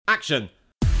Action!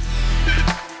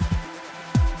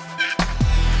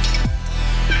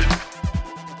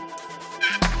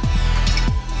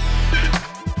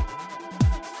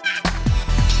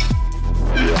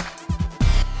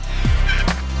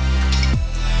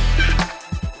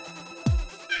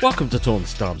 Welcome to Torn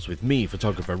Stubs with me,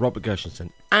 photographer Robert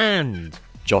Gershenson, and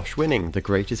Josh Winning, the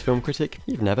greatest film critic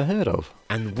you've never heard of.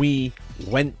 And we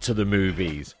went to the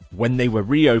movies when they were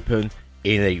reopened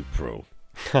in April.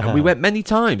 And we went many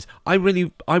times. I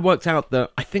worked out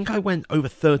that I think I went over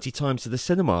 30 times to the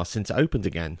cinema since it opened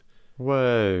again.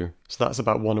 Whoa. So that's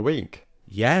about one a week.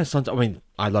 Yes, I mean,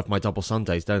 I love my double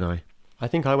Sundays, don't I? I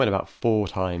think I went about 4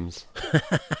 times.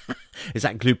 Is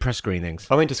that include press screenings?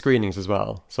 I went to screenings as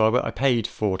well. So I paid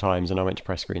 4 times and I went to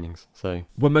press screenings. So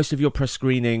were most of your press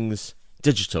screenings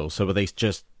digital? So were they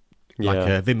just like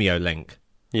a Vimeo link?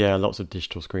 Yeah, lots of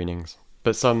digital screenings.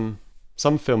 But some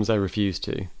films they refused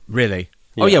to. Really?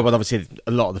 Yeah. Oh yeah, well obviously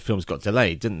a lot of the films got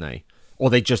delayed, didn't they? Or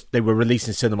they were released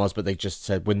in cinemas but they just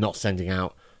said we're not sending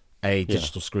out a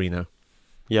digital screener.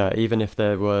 Yeah, even if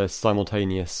there were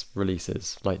simultaneous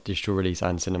releases, like digital release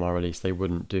and cinema release, they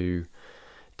wouldn't do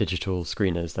digital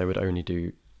screeners. They would only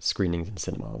do screenings in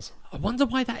cinemas. I wonder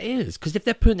why that is, because if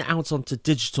they're putting it out onto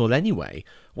digital anyway,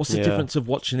 what's the difference of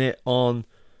watching it on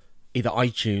either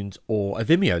iTunes or a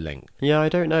Vimeo link? Yeah, I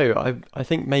don't know. I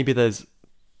think maybe there's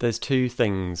 2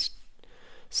 things.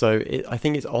 So I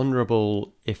think it's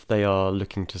honourable if they are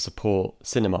looking to support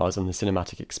cinemas and the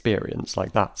cinematic experience.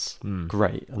 Like, that's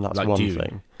great, and that's like one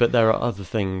thing. But there are other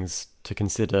things to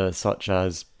consider, such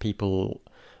as people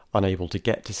unable to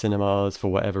get to cinemas for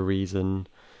whatever reason.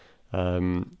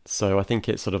 So I think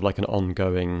it's sort of like an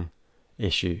ongoing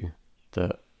issue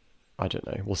that, I don't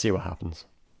know, we'll see what happens.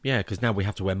 Yeah, because now we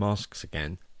have to wear masks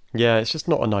again. Yeah, it's just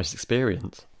not a nice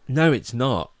experience. No, it's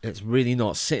not. It's really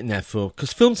not sitting there for...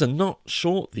 Because films are not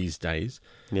short these days.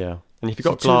 Yeah. And if you've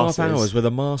got glasses... 2.5 glasses... hours with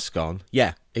a mask on.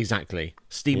 Yeah, exactly.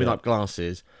 Steaming up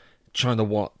glasses, trying to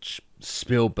watch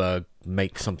Spielberg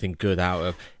make something good out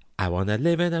of... I want to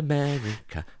live in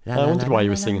America. I wondered why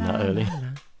you were singing that early.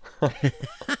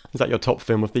 Is that your top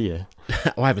film of the year?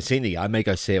 I haven't seen it yet. I may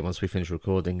go see it once we finish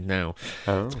recording now.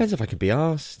 Oh. Depends if I can be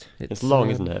asked. It's long,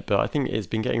 isn't it? But I think it's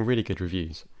been getting really good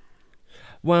reviews.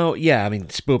 Well, yeah, I mean,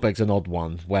 Spielberg's an odd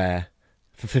one where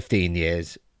for 15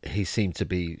 years he seemed to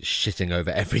be shitting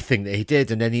over everything that he did,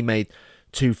 and then he made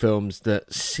 2 films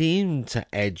that seemed to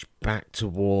edge back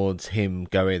towards him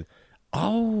going,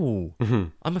 I'm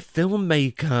a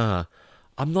filmmaker.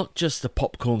 I'm not just a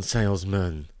popcorn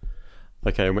salesman.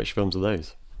 Okay, and which films are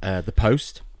those? The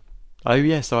Post. Oh,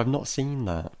 yeah, so I've not seen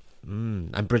that.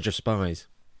 And Bridge of Spies.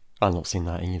 I've not seen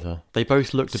that either. They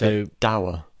both looked a bit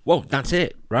dour. Well, that's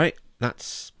it, right?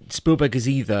 That's Spielberg is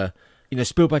either...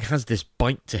 Spielberg has this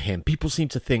bite to him. People seem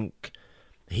to think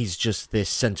he's just this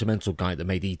sentimental guy that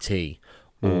made E.T.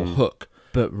 or Hook.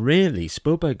 But really,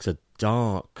 Spielberg's a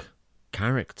dark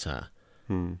character.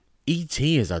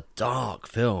 E.T. is a dark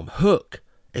film. Hook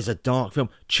is a dark film.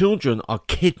 Children are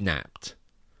kidnapped.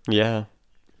 Yeah.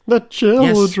 The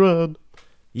children.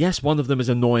 Yes, one of them is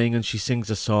annoying and she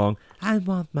sings a song. I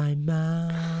want my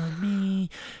mommy.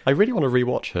 I really want to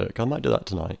rewatch Hook. I might do that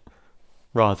tonight.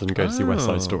 Rather than go to see West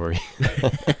Side Story.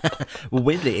 Well,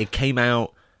 weirdly, it came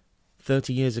out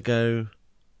 30 years ago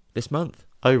this month.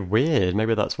 Oh, weird.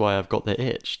 Maybe that's why I've got the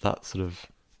itch. That sort of...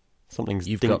 Something's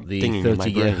You've got the dinging in my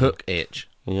 30-year brain. Hook itch.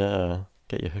 Yeah.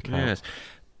 Get your Hook out. Yes.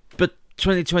 But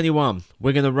 2021,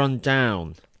 we're going to run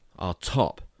down our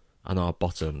top and our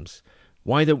bottoms.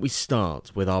 Why don't we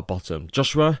start with our bottom?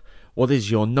 Joshua, what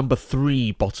is your number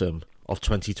 3 bottom of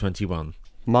 2021?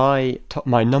 My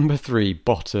number 3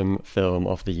 bottom film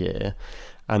of the year,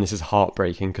 and this is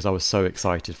heartbreaking because I was so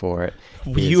excited for it.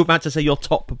 Were you about to say your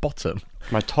top bottom?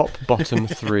 My top bottom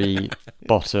 3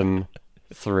 bottom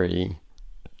 3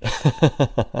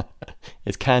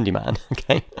 is Candyman,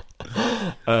 okay?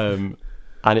 And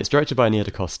it's directed by Nia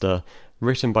DaCosta,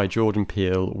 written by Jordan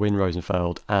Peele, Win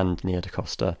Rosenfeld, and Nia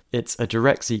DaCosta. It's a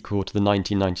direct sequel to the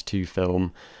 1992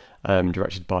 film,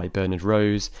 directed by Bernard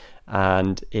Rose,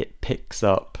 and it picks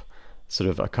up sort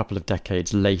of a couple of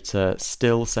decades later,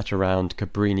 still set around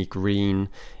Cabrini Green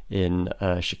in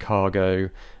Chicago,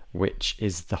 which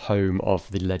is the home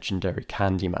of the legendary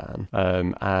Candyman.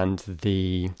 And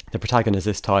the protagonist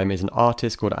this time is an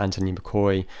artist called Anthony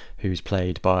McCoy, who's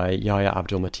played by Yahya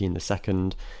Abdul-Mateen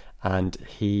II, and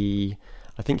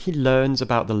I think he learns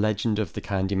about the legend of the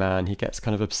Candyman. He gets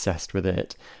kind of obsessed with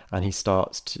it, and it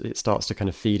starts to kind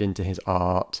of feed into his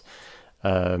art.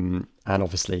 And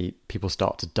obviously people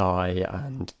start to die,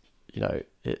 and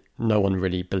no one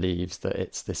really believes that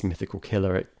it's this mythical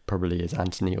killer. It probably is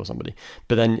Anthony or somebody.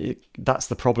 But then that's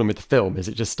the problem with the film, is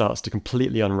it just starts to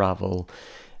completely unravel.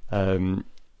 And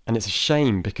it's a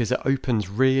shame because it opens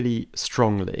really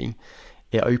strongly.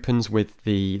 It opens with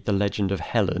the legend of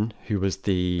Helen, who was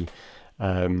the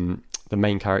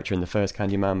main character in the first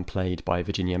Candyman, played by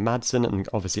Virginia Madsen, and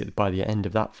obviously by the end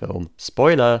of that film,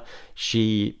 spoiler,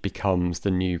 she becomes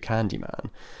the new Candyman.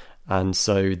 And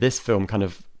so this film kind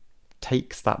of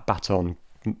takes that baton,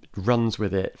 runs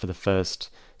with it for the first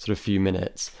sort of few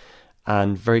minutes,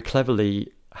 and very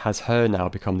cleverly has her now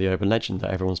become the urban legend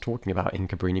that everyone's talking about in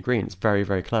Cabrini Green. It's very,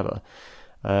 very clever.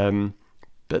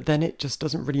 But then it just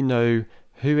doesn't really know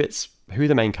who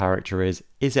the main character is.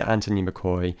 Is it Anthony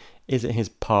McCoy? Is it his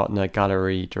partner,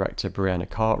 gallery director Brianna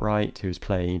Cartwright, who's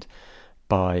played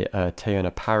by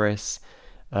Teyonah Parris?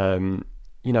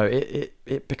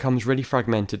 It becomes really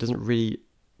fragmented. Doesn't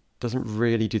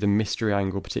really do the mystery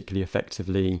angle particularly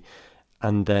effectively.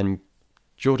 And then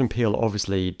Jordan Peele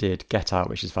obviously did Get Out,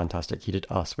 which is fantastic. He did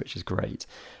Us, which is great,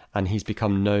 and he's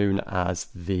become known as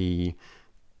the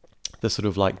sort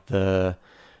of like the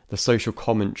social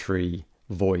commentary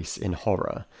voice in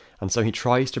horror. And so he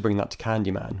tries to bring that to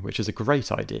Candyman, which is a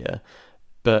great idea,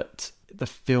 but the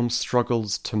film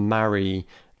struggles to marry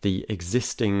the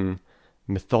existing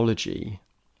mythology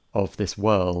of this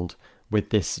world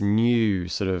with this new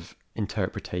sort of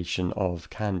interpretation of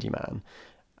Candyman.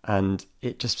 And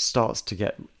it just starts to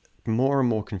get more and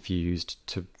more confused,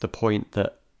 to the point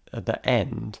that at the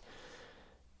end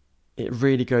it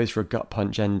really goes for a gut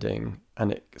punch ending,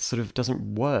 and it sort of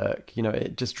doesn't work.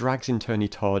 It just drags in Tony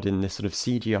Todd in this sort of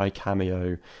CGI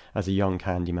cameo as a young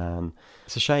Candyman.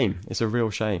 It's a shame. It's a real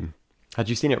shame. Had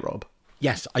you seen it, Rob?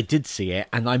 Yes, I did see it,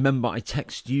 and I remember I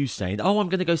texted you saying, I'm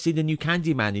going to go see the new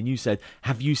Candyman, and you said,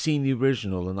 have you seen the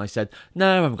original? And I said,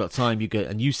 no, I haven't got time.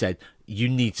 And you said, you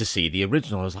need to see the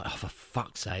original. I was like, oh, for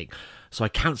fuck's sake. So I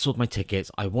cancelled my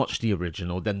tickets, I watched the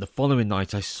original, then the following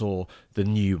night I saw the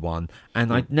new one,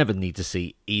 and I'd never need to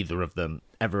see either of them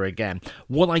ever again.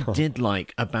 What I did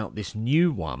like about this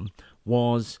new one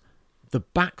was the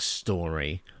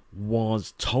backstory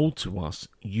was told to us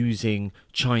using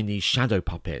Chinese shadow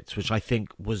puppets, which I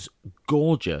think was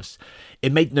gorgeous.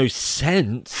 It made no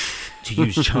sense to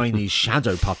use Chinese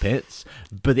shadow puppets,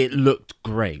 but it looked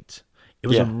great. It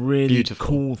was a really beautiful.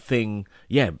 Cool thing.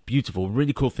 Yeah, beautiful.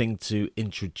 Really cool thing to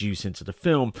introduce into the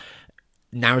film.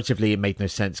 Narratively, it made no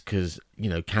sense because,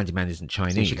 Candyman isn't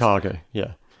Chinese. It's in Chicago,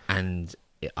 yeah. And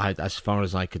as far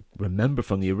as I could remember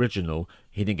from the original,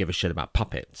 he didn't give a shit about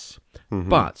puppets. Mm-hmm.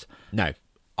 But, no,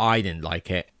 I didn't like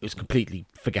it. It was completely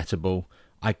forgettable.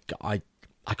 I can't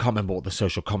remember what the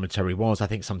social commentary was. I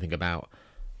think something about...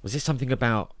 Was it something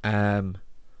about...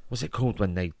 what's it called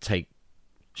when they take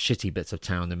shitty bits of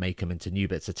town and make them into new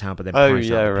bits of town, but then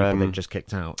price out the people they've just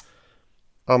kicked out?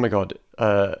 Oh my god,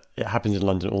 it happens in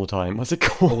London all the time. What's it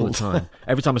called? All the time.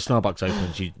 Every time a Starbucks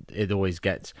opens, it always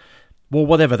gets... Well,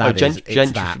 whatever that is,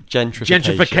 it's that.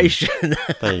 Gentrification.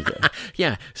 There you go.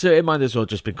 Yeah, so it might as well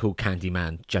just been called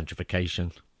Candyman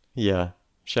Gentrification. Yeah,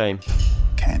 shame.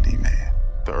 Candyman.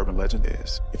 The urban legend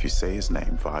is, if you say his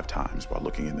name 5 times while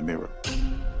looking in the mirror,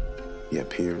 he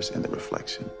appears in the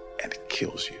reflection and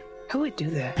kills you. Who would do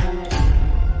that?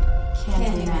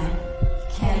 Candyman.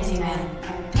 Candyman.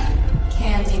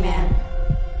 Candyman.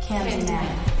 Candyman.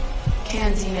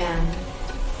 Candyman.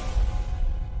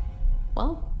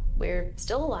 Well, we're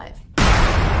still alive.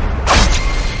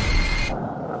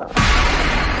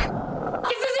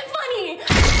 This isn't funny!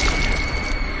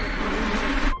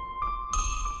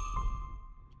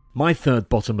 My third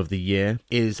bottom of the year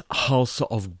is House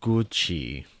of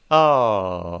Gucci.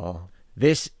 Oh.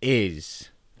 This is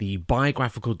the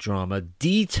biographical drama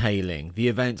detailing the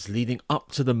events leading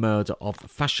up to the murder of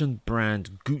fashion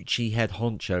brand Gucci head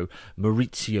honcho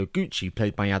Maurizio Gucci,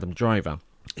 played by Adam Driver.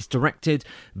 It's directed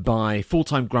by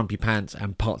full-time Grumpy Pants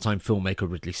and part-time filmmaker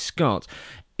Ridley Scott.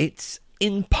 It's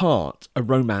in part a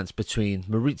romance between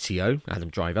Maurizio, Adam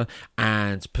Driver,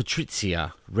 and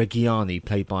Patrizia Reggiani,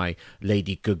 played by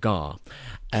Lady Gaga.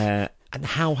 And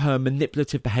how her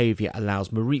manipulative behaviour allows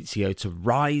Maurizio to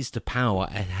rise to power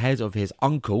ahead of his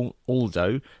uncle,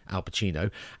 Aldo, Al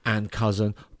Pacino, and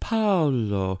cousin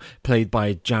Paolo, played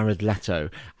by Jared Leto.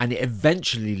 And it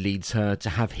eventually leads her to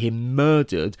have him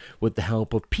murdered with the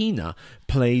help of Pina,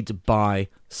 played by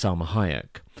Salma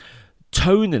Hayek.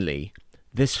 Tonally,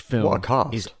 this film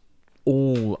is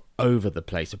all over the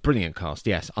place. A brilliant cast,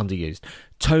 yes, underused.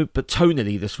 But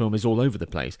tonally, this film is all over the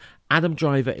place. Adam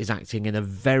Driver is acting in a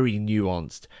very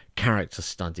nuanced character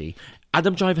study.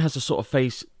 Adam Driver has a sort of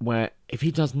face where if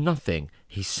he does nothing,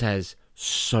 he says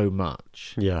so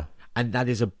much. Yeah. And that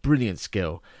is a brilliant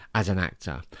skill as an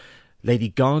actor. Lady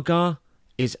Gaga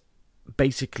is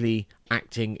basically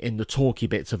acting in the talky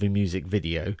bits of a music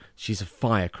video. She's a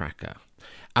firecracker.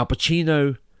 Al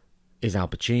Pacino is Al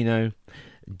Pacino.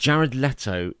 Jared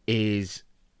Leto is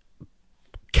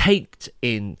caked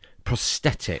in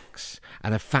prosthetics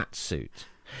and a fat suit.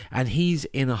 And he's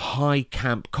in a high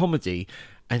camp comedy,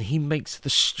 and he makes the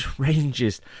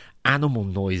strangest animal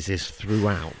noises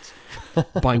throughout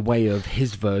by way of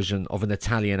his version of an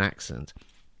Italian accent.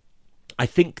 I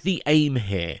think the aim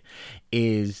here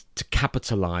is to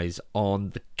capitalize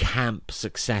on the camp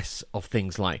success of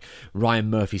things like Ryan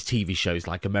Murphy's TV shows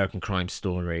like American Crime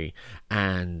Story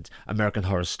and American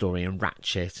Horror Story and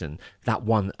Ratchet, and that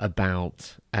one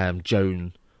about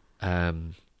Joan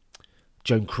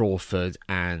Crawford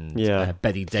and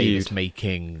Betty Davis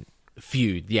making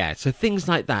Feud. Yeah, so things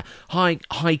like that.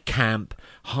 High camp,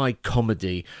 high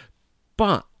comedy.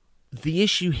 But the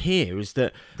issue here is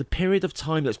that the period of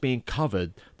time that's being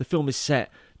covered, the film is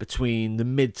set between the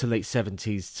mid to late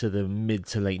 70s to the mid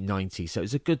to late 90s. So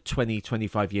it's a good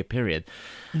 20-25 year period.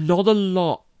 Not a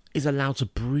lot is allowed to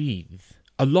breathe.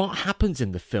 A lot happens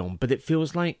in the film, but it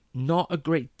feels like not a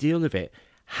great deal of it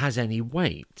has any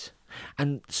weight.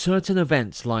 And certain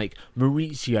events like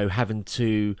Maurizio having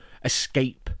to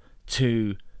escape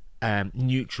to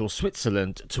neutral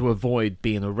Switzerland to avoid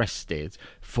being arrested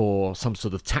for some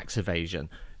sort of tax evasion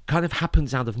kind of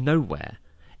happens out of nowhere.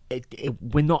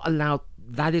 We're not allowed,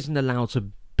 that isn't allowed to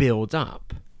build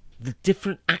up. The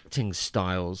different acting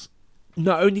styles,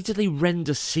 not only do they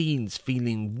render scenes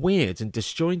feeling weird and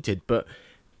disjointed, but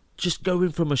just going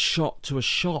from a shot to a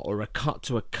shot or a cut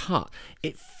to a cut,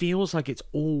 it feels like it's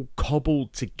all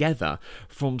cobbled together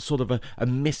from sort of a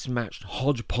mismatched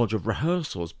hodgepodge of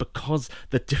rehearsals, because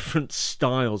the different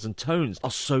styles and tones are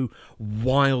so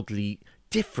wildly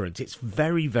different. It's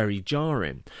very, very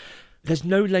jarring. There's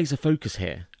no laser focus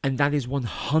here, and that is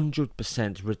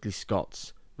 100% Ridley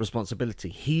Scott's responsibility.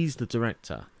 He's the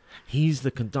director. He's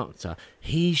the conductor.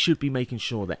 He should be making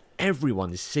sure that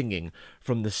everyone is singing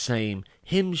from the same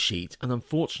hymn sheet, and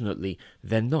unfortunately,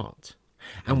 they're not.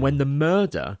 And when the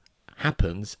murder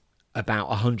happens about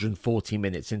 140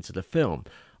 minutes into the film,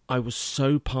 I was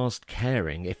so past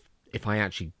caring, if I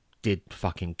actually did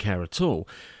fucking care at all.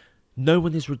 No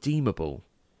one is redeemable.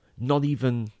 Not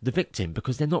even the victim,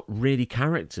 because they're not really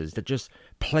characters. They're just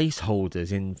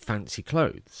placeholders in fancy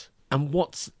clothes. And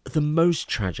what's the most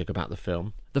tragic about the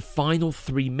film, the final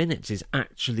 3 minutes is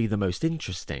actually the most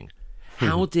interesting.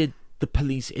 How did the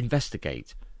police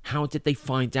investigate? How did they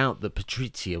find out that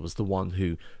Patrizia was the one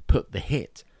who put the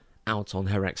hit out on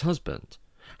her ex-husband?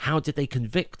 How did they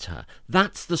convict her?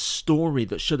 That's the story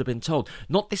that should have been told.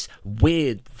 Not this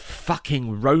weird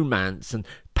fucking romance and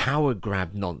power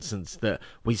grab nonsense that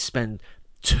we spend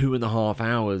 2.5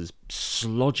 hours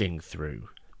slodging through.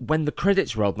 When the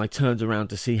credits rolled and I turned around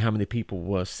to see how many people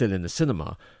were still in the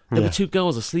cinema, there were 2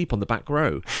 girls asleep on the back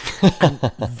row. And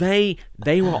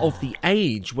they were of the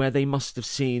age where they must have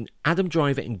seen Adam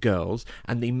Driver in Girls,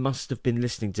 and they must have been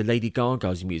listening to Lady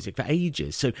Gaga's music for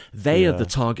ages. So they are the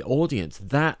target audience.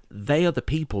 That they are the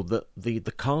people that the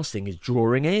casting is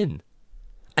drawing in.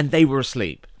 And they were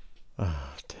asleep.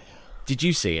 Oh, dear. Did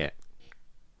you see it?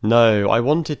 No, I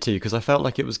wanted to, because I felt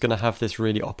like it was going to have this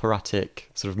really operatic,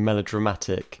 sort of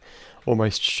melodramatic,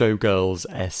 almost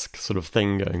Showgirls-esque sort of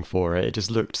thing going for it. It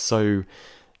just looked so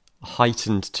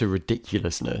heightened to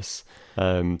ridiculousness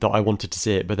that I wanted to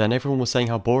see it. But then everyone was saying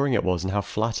how boring it was and how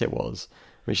flat it was,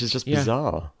 which is just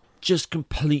bizarre. Just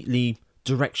completely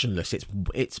directionless.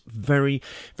 It's very,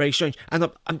 very strange.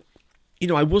 And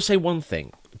I will say one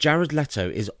thing. Jared Leto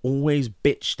is always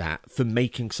bitched at for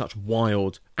making such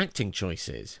wild acting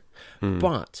choices.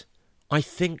 But I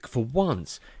think for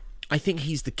once,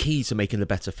 he's the key to making a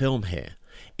better film here.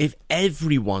 If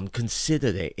everyone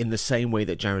considered it in the same way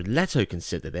that Jared Leto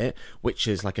considered it, which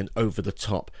is like an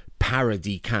over-the-top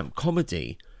parody camp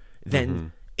comedy,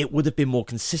 then it would have been more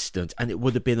consistent and it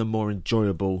would have been a more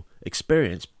enjoyable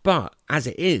experience. But as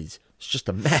it is, it's just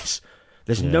a mess.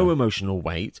 There's no emotional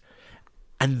weight.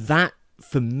 And that,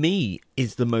 for me,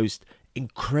 is the most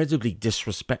incredibly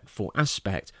disrespectful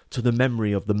aspect to the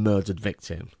memory of the murdered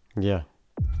victim. Yeah.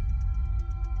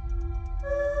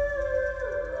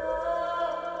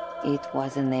 It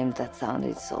was a name that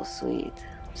sounded so sweet,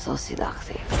 so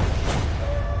seductive.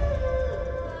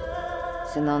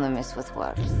 Synonymous with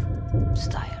worth,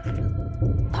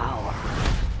 style, power.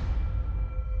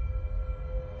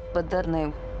 But that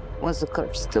name was a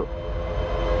curse too.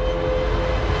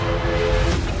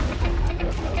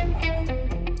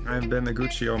 I've been a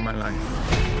Gucci all my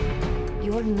life.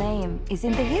 Your name is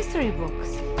in the history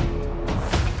books.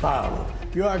 Paolo,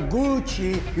 you are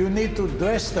Gucci, you need to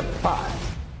dress the part.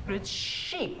 It's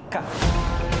chic.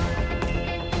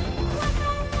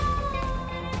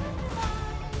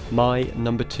 My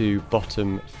number 2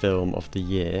 bottom film of the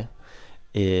year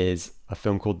is a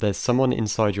film called There's Someone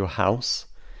Inside Your House.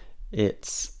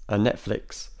 It's a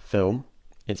Netflix film.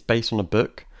 It's based on a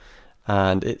book,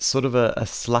 and it's sort of a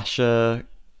slasher,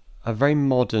 a very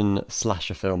modern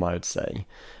slasher film, I would say.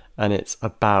 And it's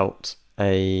about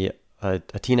a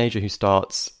teenager who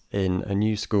starts in a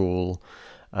new school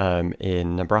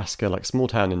in Nebraska, like small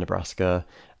town in Nebraska,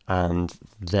 and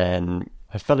then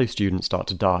her fellow students start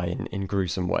to die in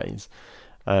gruesome ways.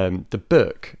 The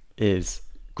book is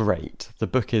great. The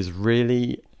book is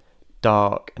really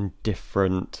dark and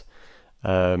different.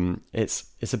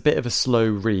 It's a bit of a slow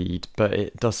read, but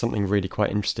it does something really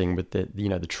quite interesting with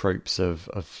the tropes of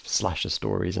slasher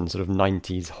stories and sort of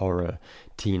 90s horror,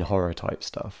 teen horror type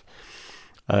stuff.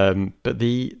 But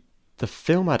the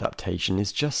film adaptation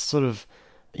is just sort of,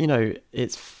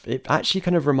 it actually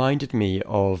kind of reminded me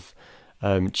of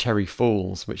Cherry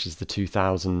Falls, which is the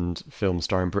 2000 film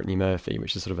starring Brittany Murphy,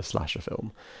 which is sort of a slasher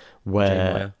film,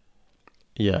 where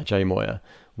Jay Moyer,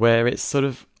 where it's sort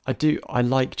of, I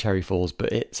like Cherry Falls,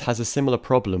 but it has a similar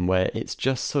problem where it's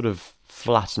just sort of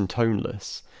flat and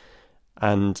toneless.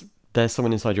 And There's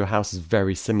Someone Inside Your House is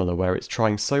very similar, where it's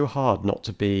trying so hard not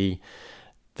to be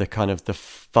the kind of the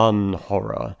fun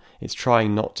horror. It's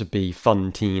trying not to be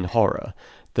fun teen horror,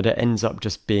 that it ends up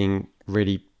just being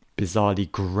really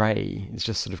bizarrely grey. It's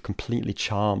just sort of completely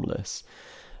charmless.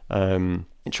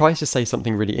 It tries to say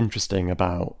something really interesting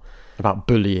about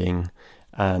bullying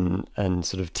and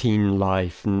sort of teen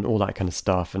life and all that kind of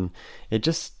stuff, and it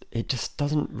just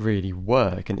doesn't really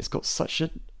work, and it's got such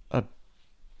a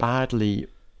badly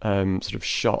sort of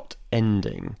shot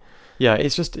ending. Yeah,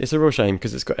 it's a real shame,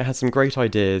 because it has some great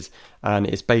ideas, and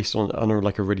it's based on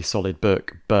like a really solid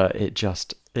book, but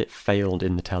it failed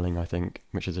in the telling, I think,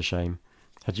 which is a shame.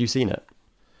 Had you seen it?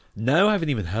 No, I haven't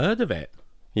even heard of it.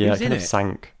 Yeah, Who's it kind in of it?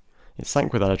 sank. It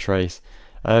sank without a trace.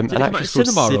 Did it come out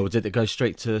cinema, or did it go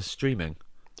straight to streaming?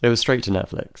 It was straight to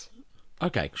Netflix.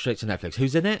 Okay, straight to Netflix.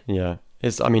 Who's in it? Yeah,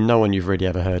 no one you've really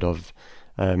ever heard of.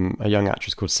 A young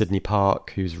actress called Sydney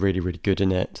Park, who's really, really good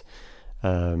in it.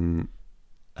 And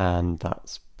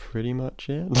that's pretty much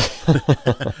it.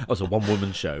 It's a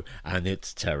one-woman show, and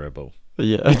it's terrible.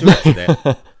 Yeah. Who directed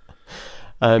it?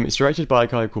 It's directed by a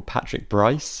guy called Patrick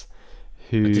Bryce.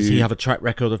 Who Does he have a track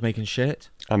record of making shit?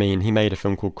 I mean, he made a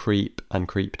film called Creep and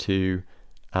Creep 2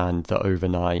 and The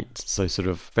Overnight, so sort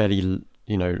of fairly,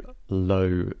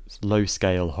 low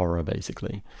scale horror,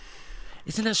 basically.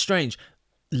 Isn't that strange?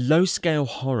 Low scale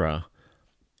horror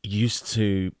used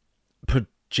to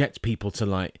project people to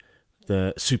like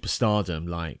the superstardom,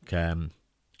 like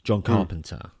John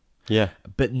Carpenter. Yeah.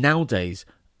 But nowadays,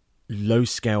 low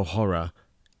scale horror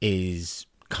is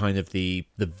kind of the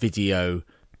video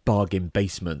bargain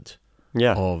basement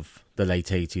of the late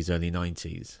 80s, early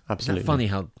 90s. Absolutely. Isn't that funny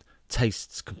how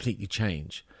tastes completely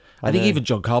change? I think even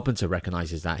John Carpenter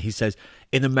recognises that. He says,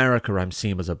 in America, I'm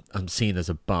seen as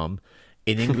a bum.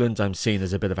 In England, I'm seen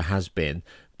as a bit of a has-been.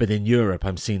 But in Europe,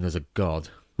 I'm seen as a god.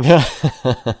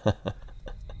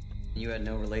 You had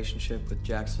no relationship with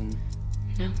Jackson?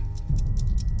 No.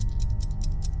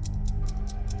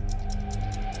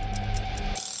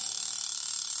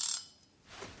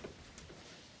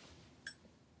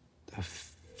 The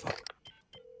fuck?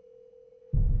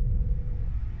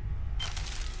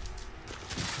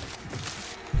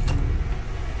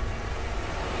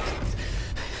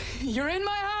 You're in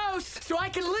my house, so I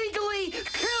can legally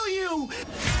kill you!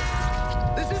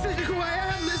 This isn't who I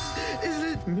am. This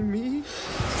isn't me.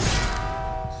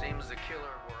 Seems the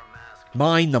killer wore a mask.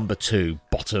 My number 2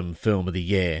 bottom film of the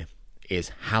year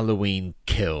is Halloween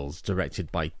Kills,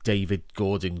 directed by David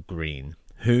Gordon Green,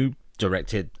 who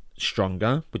directed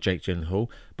Stronger with Jake Gyllenhaal,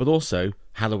 but also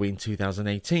Halloween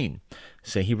 2018.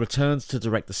 So he returns to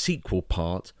direct the sequel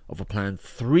part of a planned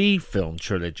 3-film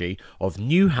trilogy of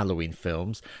new Halloween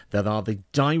films that are the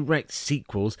direct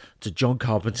sequels to John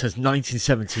Carpenter's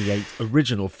 1978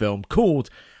 original film called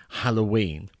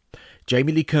Halloween.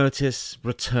 Jamie Lee Curtis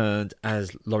returned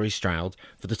as Laurie Strode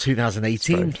for the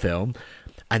 2018 film,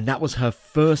 and that was her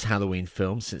first Halloween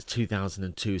film since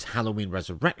 2002's Halloween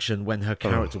Resurrection, when her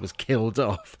character was killed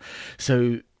off.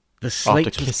 So the slate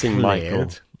After was kissing cleared.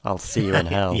 Michael, I'll see you in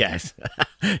hell. Yes.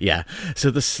 Yeah. So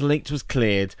the slate was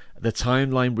cleared, the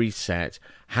timeline reset,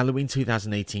 Halloween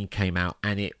 2018 came out,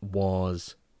 and it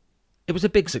was a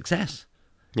big success.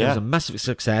 It was a massive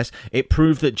success. It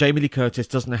proved that Jamie Lee Curtis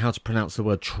doesn't know how to pronounce the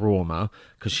word trauma,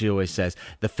 because she always says,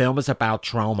 the film is about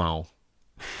trauma.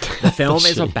 The film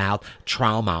is about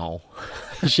trauma.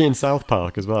 Is she in South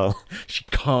Park as well? She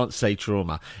can't say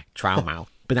trauma. Trauma.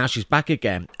 But now she's back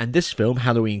again, and this film,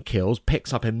 Halloween Kills,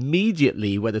 picks up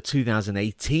immediately where the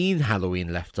 2018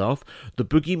 Halloween left off. The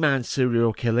boogeyman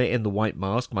serial killer in the white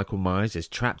mask, Michael Myers, is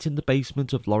trapped in the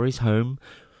basement of Laurie's home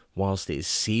whilst it is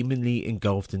seemingly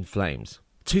engulfed in flames.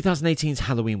 2018's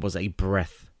Halloween was a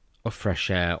breath of fresh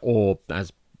air, or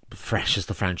as fresh as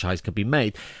the franchise could be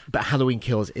made, but Halloween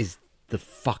Kills is the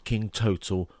fucking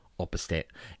total opposite.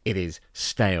 It is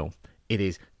stale, it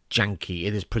is janky,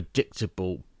 it is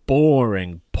predictable,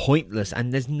 boring, pointless,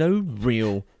 and there's no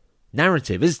real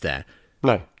narrative, is there?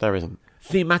 No, there isn't.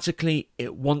 Thematically,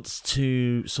 it wants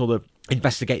to sort of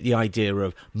investigate the idea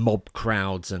of mob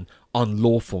crowds and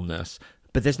unlawfulness,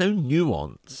 but there's no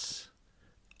nuance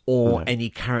or any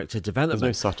character development.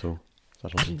 There's no subtlety.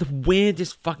 And the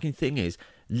weirdest fucking thing is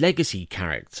legacy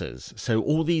characters. So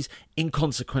all these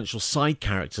inconsequential side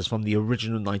characters from the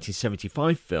original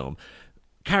 1975 film,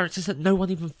 characters that no one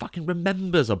even fucking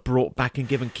remembers, are brought back and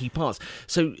given key parts.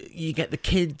 So you get the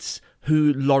kids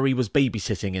who Laurie was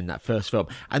babysitting in that first film,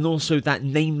 and also that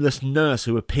nameless nurse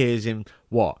who appears in,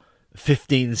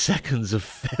 15 seconds of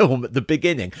film at the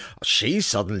beginning.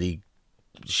 She's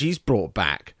brought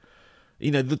back.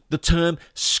 You know, the term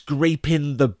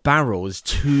scraping the barrel is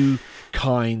too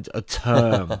kind a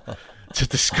term to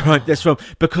describe this film,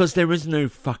 because there is no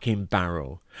fucking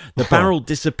barrel. The barrel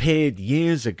disappeared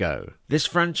years ago. This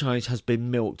franchise has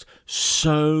been milked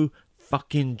so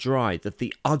fucking dry that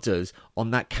the udders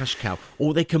on that cash cow,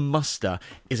 all they can muster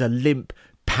is a limp,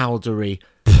 powdery...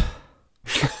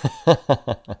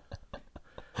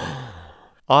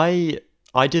 I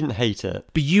didn't hate it.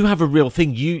 But you have a real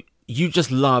thing. You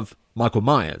just love Michael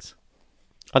Myers.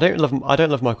 I don't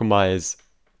love Michael Myers.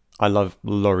 I love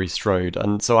Laurie Strode,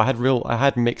 and so I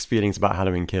had mixed feelings about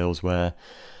Halloween Kills, where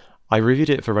I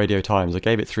reviewed it for Radio Times. I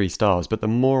gave it 3 stars, but the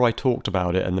more I talked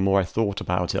about it and the more I thought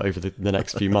about it over the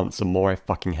next few months, the more I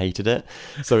fucking hated it.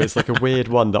 So it's like a weird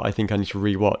one that I think I need to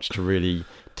rewatch to really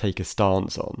take a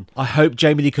stance on. I hope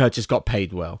Jamie Lee Curtis got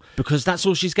paid well, because that's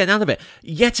all she's getting out of it.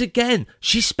 Yet again,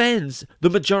 she spends the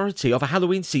majority of a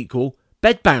Halloween sequel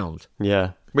bedbound.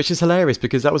 Yeah. Which is hilarious,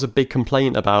 because that was a big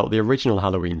complaint about the original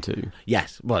Halloween 2.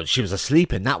 Yes, well, she was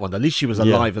asleep in that one. At least she was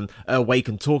alive and awake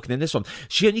and talking in this one.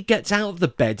 She only gets out of the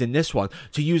bed in this one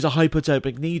to use a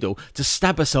hypodermic needle to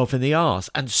stab herself in the arse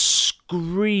and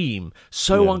scream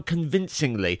so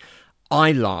unconvincingly.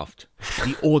 I laughed.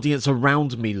 The audience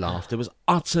around me laughed. It was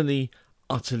utterly,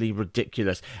 utterly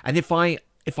ridiculous. And if I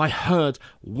heard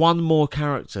one more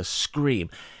character scream,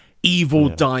 "Evil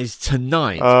dies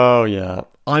tonight," oh yeah,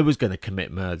 I was going to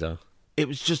commit murder. It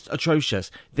was just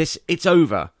atrocious. It's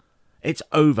over. It's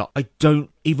over. I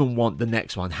don't even want the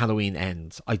next one. Halloween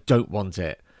Ends. I don't want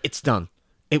it. It's done.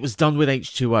 It was done with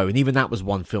H2O, and even that was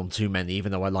one film too many,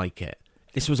 even though I like it.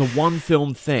 This was a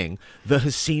one-film thing that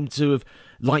has seemed to have,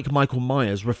 like Michael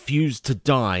Myers, refused to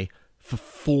die for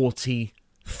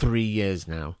 43 years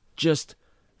now. Just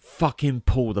fucking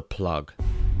pull the plug.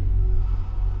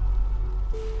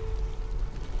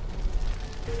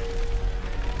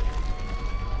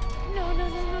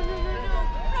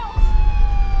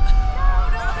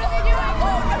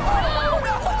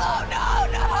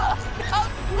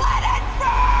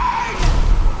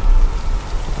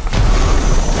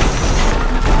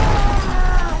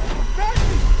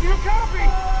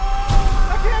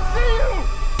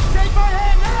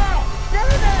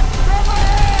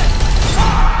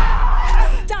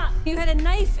 You had a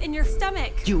knife in your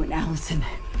stomach. You and Allison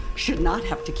should not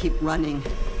have to keep running.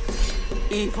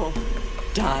 Evil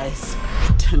dies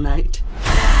tonight.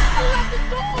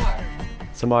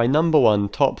 So my number one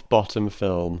top-bottom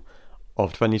film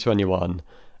of 2021,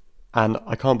 and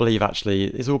I can't believe actually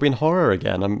it's all been horror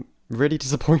again. I'm really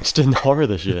disappointed in horror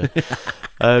this year.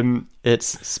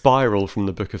 It's Spiral from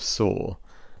the Book of Saw.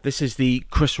 This is the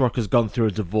Chris Rock has gone through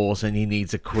a divorce and he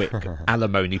needs a quick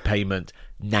alimony payment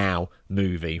now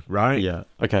movie, right? Yeah.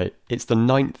 Okay. It's the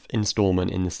 9th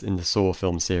installment in the Saw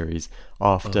film series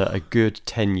after a good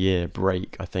 10-year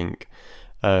break, I think.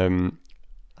 And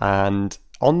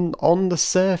on the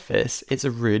surface, it's a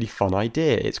really fun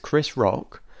idea. It's Chris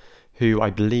Rock, who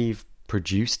I believe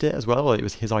produced it as well. It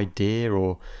was his idea,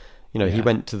 or he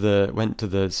went to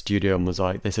the studio and was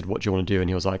like, they said, "What do you want to do?" And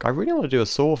he was like, "I really want to do a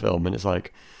Saw film." And it's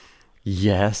like,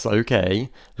 yes, okay,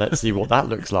 let's see what that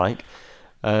looks like.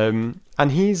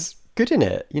 And he's good in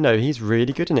it. He's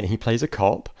really good in it. He plays a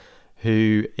cop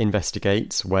who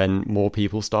investigates when more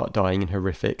people start dying in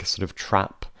horrific sort of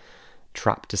trap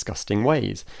disgusting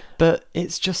ways. But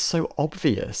it's just so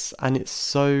obvious, and it's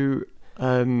so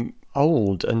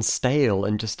old and stale,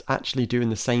 and just actually doing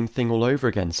the same thing all over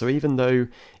again. So even though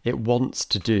it wants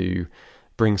to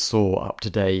bring Saw up to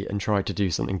date and try to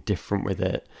do something different with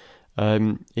it,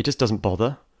 It just doesn't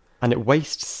bother. And it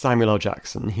wastes Samuel L.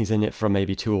 Jackson. He's in it for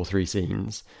maybe 2 or 3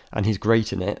 scenes, and he's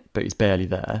great in it, but he's barely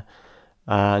there.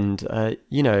 And,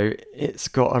 it's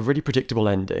got a really predictable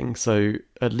ending, so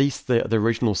at least the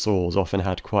original Saws often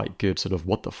had quite good sort of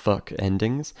what the fuck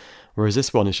endings, whereas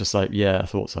this one is just like, yeah, I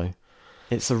thought so.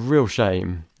 It's a real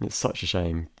shame. It's such a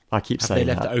shame. I keep saying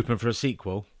that. Have they left it open for a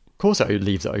sequel? Of course it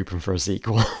leaves it open for a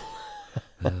sequel.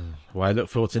 Well, I look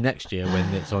forward to next year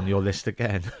when it's on your list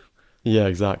again. Yeah,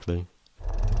 exactly.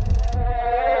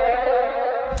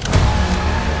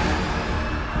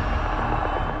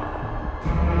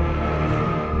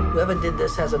 Whoever did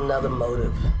this has another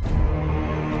motive.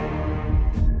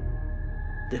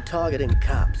 They're targeting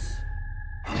cops.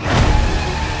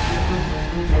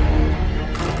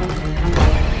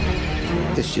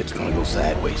 This shit's gonna go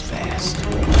sideways fast.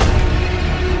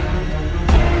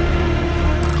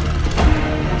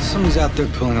 Somebody's out there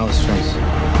pulling all the strings.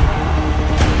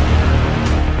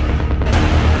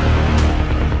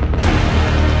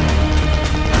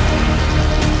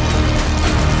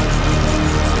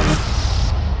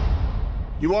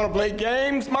 You wanna play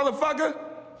games, motherfucker?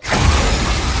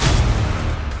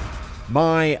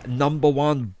 My number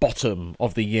one bottom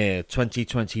of the year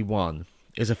 2021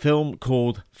 is a film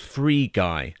called Free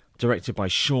Guy, directed by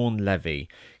Sean Levy.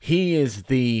 He is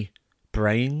the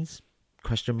brains, ?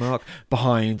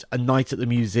 Behind A Night at the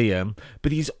Museum,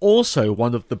 but he's also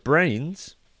one of the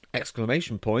brains, !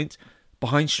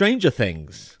 Behind Stranger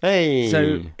Things. Hey!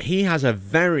 So he has a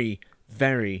very,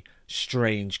 very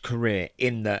strange career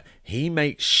in that he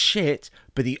makes shit,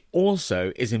 but he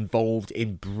also is involved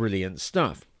in brilliant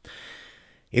stuff.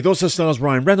 It also stars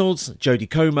Ryan Reynolds, Jodie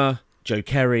Comer, Joe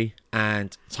Kerry,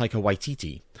 and Taika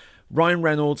Waititi. Ryan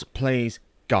Reynolds plays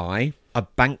Guy, a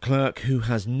bank clerk who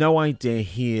has no idea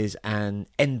he is an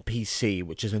NPC,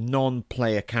 which is a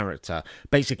non-player character,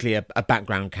 basically a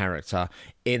background character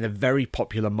in a very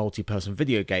popular multi-person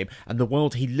video game, and the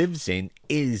world he lives in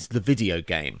is the video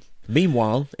game.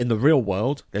 Meanwhile, in the real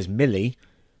world, there's Millie.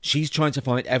 She's trying to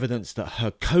find evidence that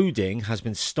her coding has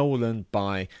been stolen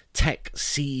by tech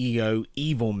CEO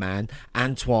evil man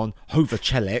Antoine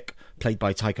Hoverchelik, played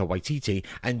by Taika Waititi,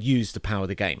 and used to power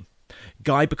the game.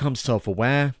 Guy becomes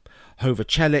self-aware.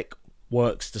 Hoverchelik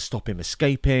works to stop him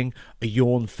escaping. A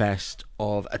yawn fest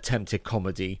of attempted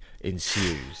comedy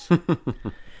ensues.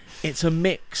 It's a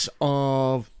mix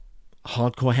of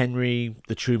Hardcore Henry,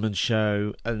 The Truman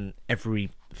Show, and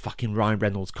every fucking Ryan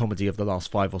Reynolds comedy of the last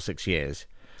 5 or 6 years.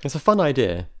 It's a fun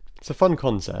idea. It's a fun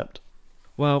concept.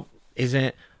 Well, is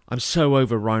it? I'm so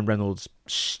over Ryan Reynolds'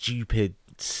 stupid,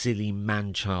 silly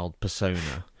man-child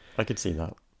persona. I could see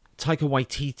that. Taika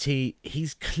Waititi,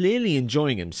 he's clearly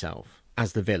enjoying himself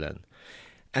as the villain.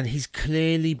 And he's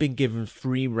clearly been given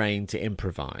free rein to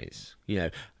improvise.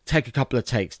 Take a couple of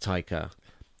takes, Taika.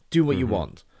 Do what you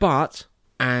want. But,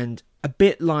 and a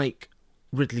bit like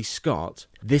Ridley Scott,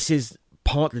 this is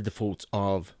partly the fault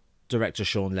of director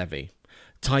Sean Levy.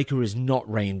 Taika is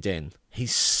not reined in. He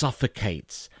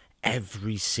suffocates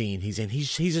every scene he's in.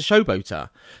 He's a showboater.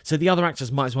 So the other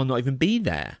actors might as well not even be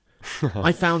there.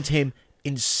 I found him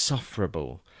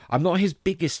insufferable. I'm not his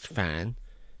biggest fan,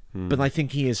 but I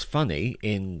think he is funny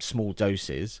in small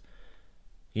doses.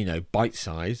 Bite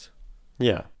size.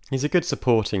 Yeah, he's a good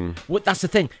supporting... Well, that's the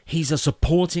thing. He's a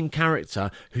supporting character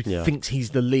who thinks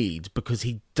he's the lead because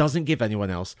he doesn't give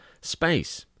anyone else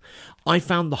space. I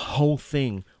found the whole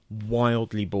thing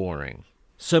wildly boring.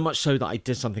 So much so that I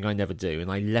did something I never do,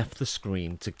 and I left the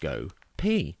screen to go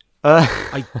pee.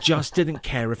 I just didn't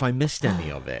care if I missed any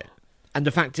of it. And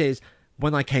the fact is,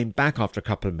 when I came back after a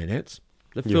couple of minutes,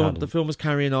 the film was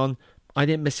carrying on. I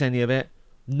didn't miss any of it.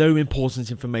 No important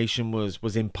information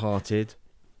was imparted.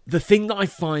 The thing that I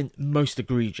find most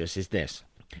egregious is this.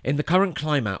 In the current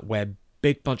climate where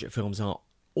big budget films are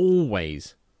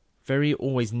always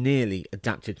nearly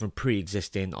adapted from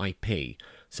pre-existing IP,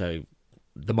 so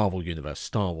the Marvel Universe,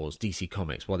 Star Wars, DC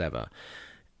Comics, whatever,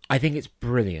 I think it's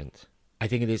brilliant. I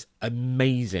think it is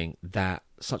amazing that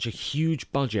such a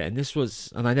huge budget, and this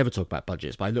was, and I never talk about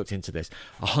budgets, but I looked into this,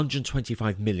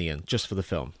 125 million just for the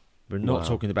film. We're not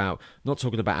talking about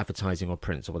advertising or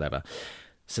prints or whatever.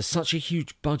 So such a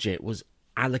huge budget was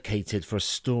allocated for a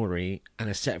story and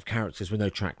a set of characters with no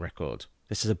track record.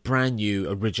 This is a brand new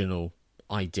original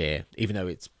idea, even though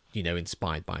it's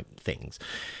inspired by things.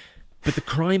 But the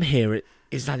crime here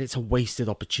is that it's a wasted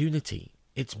opportunity.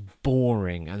 It's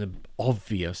boring and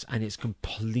obvious, and it's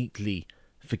completely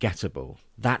forgettable.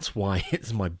 That's why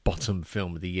it's my bottom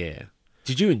film of the year.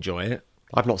 Did you enjoy it?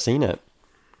 I've not seen it.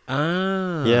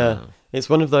 Ah. Yeah. It's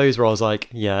one of those where I was like,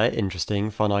 yeah, interesting,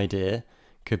 fun idea,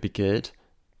 could be good,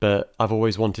 But I've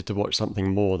always wanted to watch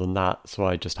something more than that, so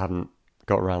I just haven't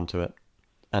got around to it.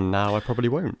 And now I probably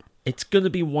won't. It's going to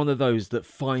be one of those that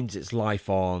finds its life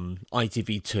on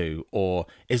ITV2, or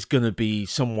it's going to be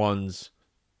someone's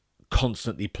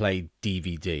constantly played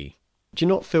DVD. Do you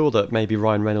not feel that maybe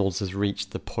Ryan Reynolds has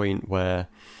reached the point where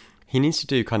he needs to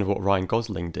do kind of what Ryan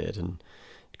Gosling did and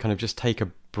kind of just take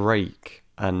a break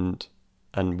and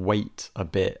wait a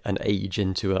bit and age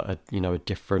into a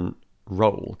different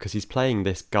role? Because he's playing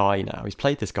this guy now. He's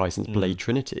played this guy since Blade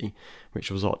Trinity, which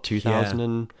was what,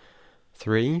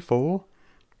 2003, 4?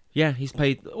 Yeah, he's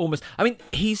played almost. I mean,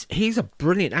 he's a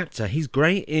brilliant actor. He's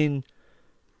great in.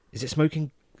 Is it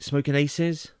Smoking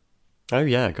Aces? Oh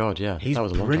yeah, God, yeah. He's that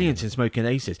was a long brilliant time. in Smoking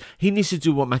Aces. He needs to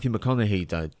do what Matthew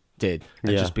McConaughey did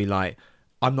and just be like,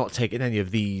 I'm not taking any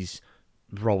of these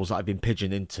roles that I've been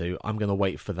pigeoned into. I'm going to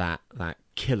wait for that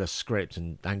killer script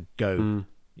and go,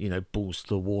 balls to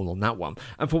the wall on that one.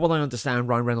 And for what I understand,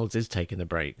 Ryan Reynolds is taking a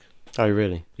break. Oh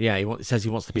really? Yeah, he says he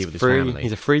wants to be with his free. family.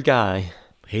 He's a free guy.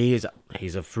 He's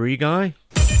a free guy.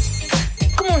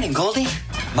 Good morning, Goldie.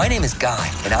 My name is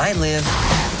Guy, and I live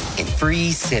in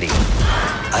Free City.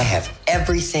 I have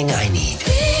everything I need.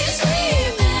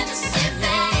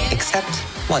 Except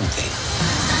one thing.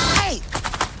 Hey!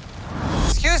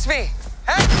 Excuse me!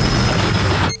 Hey!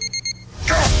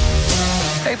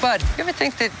 Hey, bud, you ever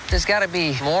think that there's gotta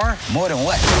be more? More than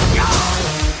what?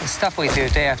 The stuff we do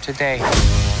day after day.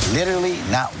 Literally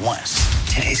not once.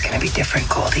 Today's gonna be different,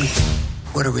 Goldie.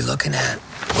 What are we looking at?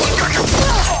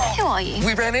 Who are you?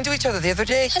 We ran into each other the other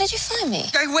day. How did you find me?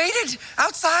 I waited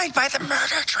outside by the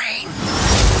murder train.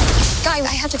 Guy,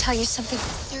 I have to tell you something.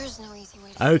 There is no easy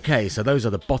way to... Okay, so those are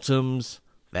the bottoms.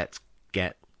 Let's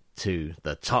get to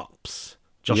the tops.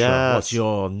 Joshua, what's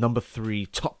your number 3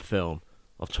 top film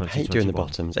of 2021? I hate doing the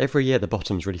bottoms. Every year the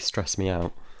bottoms really stress me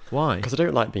out. Why? Because I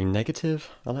don't like being negative.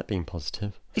 I like being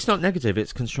positive. It's not negative,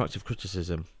 it's constructive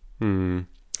criticism.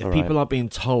 If All people right. are being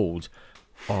told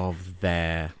of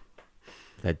their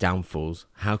downfalls,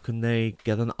 how can they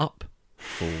get an up?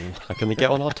 How can they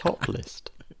get on our top list?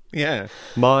 Yeah.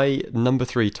 My number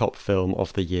 3 top film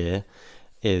of the year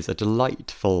is a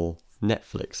delightful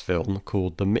Netflix film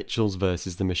called The Mitchells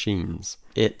vs. the Machines.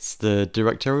 It's the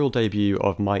directorial debut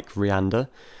of Mike Rianda,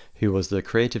 who was the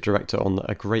creative director on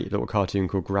a great little cartoon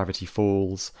called Gravity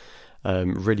Falls.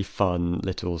 Really fun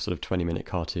little sort of 20-minute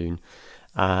cartoon.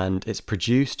 And it's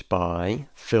produced by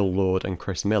Phil Lord and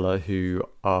Chris Miller, who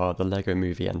are the Lego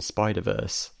Movie and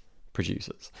Spider-Verse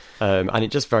producers. And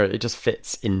it just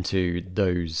fits into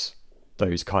those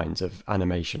kinds of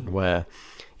animation, where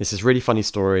it's this really funny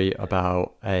story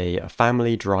about a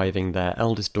family driving their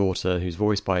eldest daughter, who's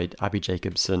voiced by Abby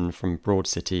Jacobson, from Broad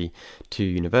City to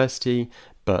university,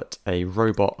 but a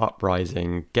robot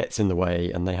uprising gets in the way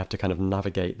and they have to kind of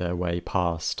navigate their way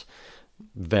past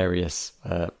various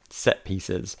set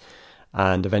pieces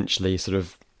and eventually sort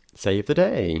of save the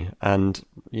day. And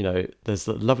there's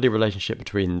a lovely relationship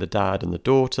between the dad and the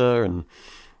daughter, and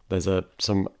there's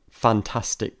some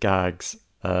fantastic gags,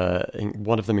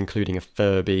 one of them including a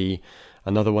Furby,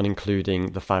 another one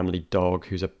including the family dog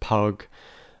who's a pug,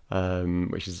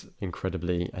 which is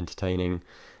incredibly entertaining,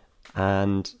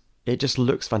 and it just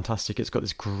looks fantastic. It's got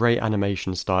this great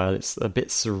animation style. It's a bit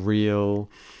surreal.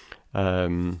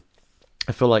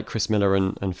 I feel like Chris Miller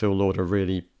and Phil Lord are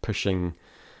really pushing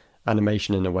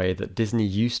animation in a way that Disney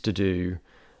used to do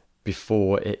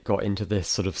before it got into this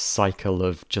sort of cycle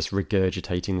of just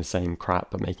regurgitating the same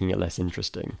crap but making it less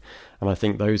interesting. And I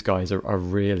think those guys are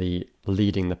really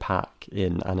leading the pack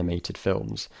in animated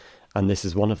films. And this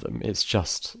is one of them. It's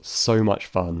just so much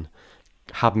fun.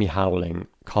 Had me howling.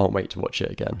 Can't wait to watch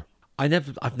it again.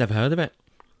 I've never heard of it.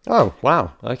 Oh,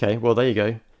 wow. Okay, well, there you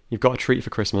go. You've got a treat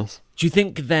for Christmas. Do you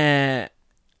think their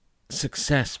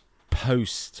success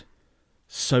post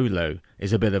Solo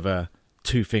is a bit of a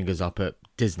 2 fingers up at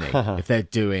Disney if they're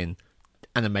doing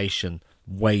animation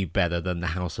way better than the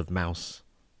House of Mouse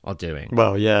are doing?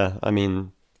 Well, yeah. I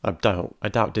mean, I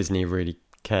doubt Disney really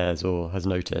cares or has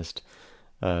noticed.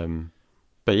 But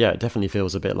yeah, it definitely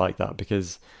feels a bit like that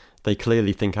because they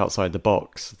clearly think outside the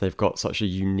box. They've got such a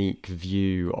unique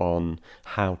view on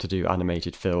how to do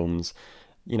animated films.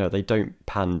 They don't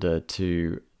pander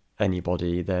to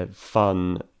anybody. They're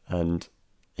fun and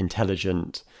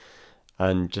intelligent,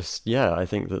 and just, yeah, I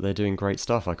think that they're doing great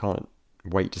stuff. I can't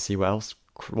wait to see what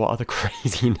other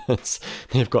craziness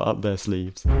they've got up their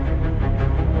sleeves.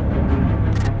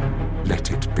 Let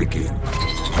it begin.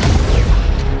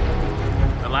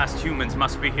 The last humans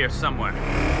must be here somewhere.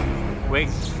 Wait.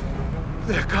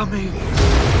 They're coming.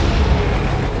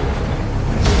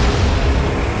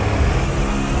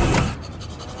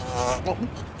 What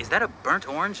is that a burnt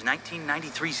orange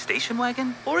 1993 station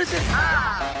wagon? Or is it...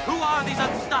 Who are these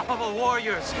unstoppable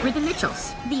warriors? We're the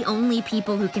Mitchells, the only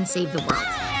people who can save the world.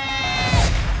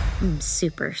 I'm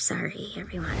super sorry,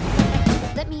 everyone.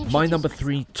 My number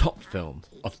 3 top film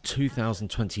of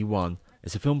 2021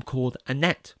 is a film called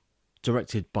Annette,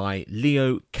 directed by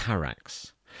Leo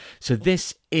Carax. So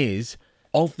this is,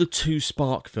 of the 2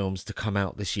 Spark films to come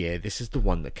out this year, this is the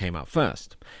one that came out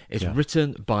first. It's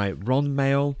written by Ron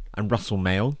Mael and Russell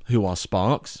Mael, who are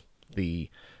Sparks, the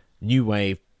new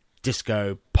wave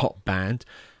disco pop band,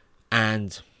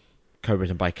 and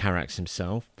co-written by Carax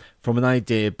himself, from an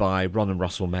idea by Ron and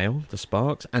Russell Mael, the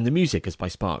Sparks, and the music is by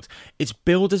Sparks. It's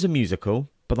billed as a musical,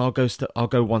 but I'll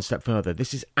go one step further.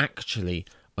 This is actually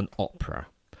an opera.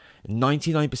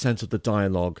 99% of the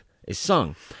dialogue is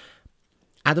sung.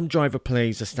 Adam Driver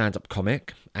plays a stand-up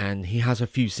comic, and he has a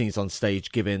few scenes on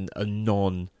stage giving a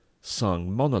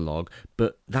non-sung monologue,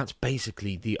 but that's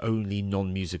basically the only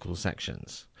non-musical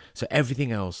sections. So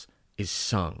everything else is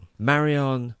sung.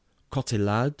 Marion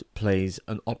Cotillard plays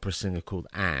an opera singer called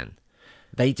Anne.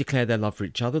 They declare their love for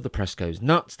each other. The press goes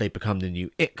nuts. They become the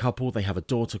new it couple. They have a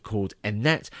daughter called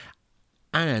Annette.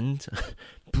 And,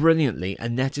 brilliantly,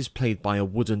 Annette is played by a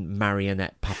wooden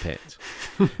marionette puppet,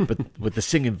 but with the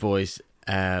singing voice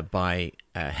by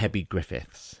Hebe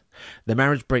Griffiths. The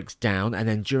marriage breaks down, and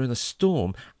then during a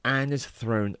storm, Anne is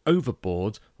thrown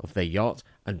overboard of their yacht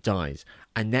and dies.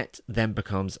 Annette then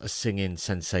becomes a singing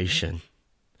sensation.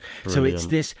 Brilliant. So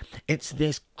it's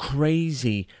this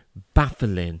crazy,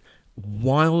 baffling,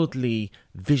 wildly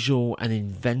visual and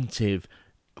inventive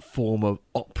form of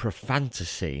opera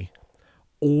fantasy,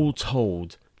 all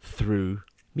told through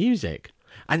music.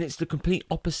 And it's the complete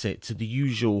opposite to the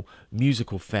usual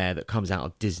musical fare that comes out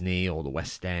of Disney or the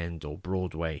West End or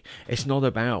Broadway. It's not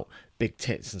about big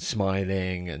tits and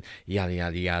smiling and yada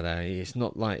yada yada. It's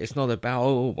not about,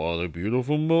 oh, what a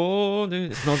beautiful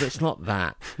morning. It's not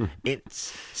that.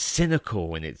 It's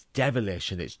cynical and it's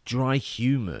devilish and it's dry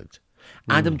humoured.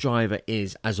 Adam Driver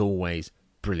is, as always,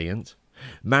 brilliant.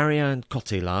 Marianne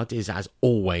Cotillard is, as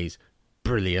always,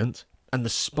 brilliant. And the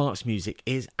Sparks music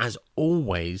is, as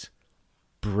always,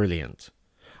 brilliant.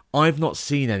 I've not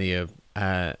seen any of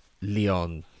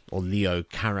Leo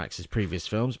Carax's previous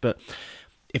films, but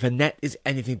if Annette is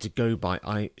anything to go by,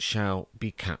 I shall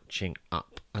be catching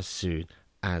up as soon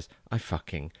as I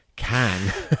fucking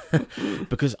can.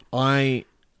 Because I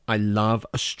love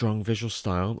a strong visual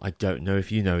style. I don't know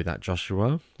if you know that,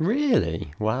 Joshua.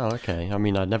 Really? Wow, okay. I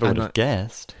mean, I never would have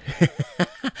guessed.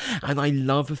 And I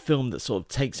love a film that sort of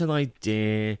takes an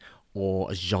idea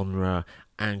or a genre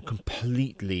and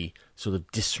completely sort of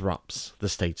disrupts the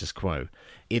status quo.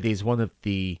 It is one of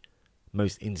the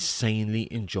most insanely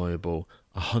enjoyable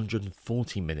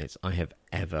 140 minutes I have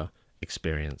ever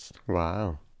experienced.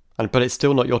 Wow. But it's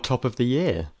still not your top of the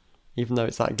year, even though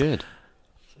it's that good.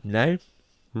 No.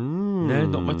 No,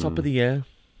 not my top of the year,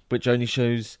 which only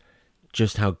shows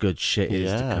just how good shit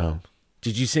is to come.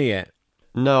 Did you see it?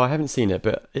 No, I haven't seen it,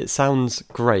 but it sounds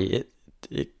great.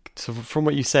 So from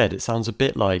what you said, it sounds a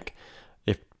bit like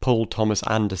if Paul Thomas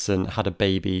Anderson had a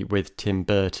baby with Tim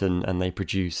Burton and they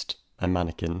produced a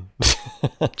mannequin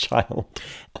child.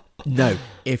 No,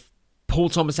 if Paul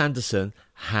Thomas Anderson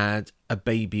had a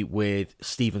baby with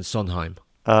Stephen Sondheim.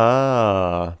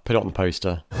 Ah, put it on the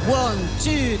poster. 1,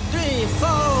 2, 3,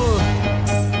 4.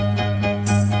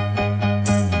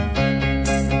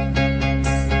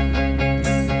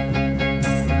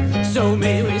 So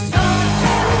may we start.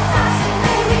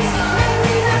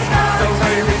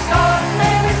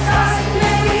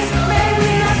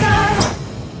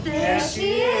 There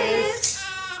she is.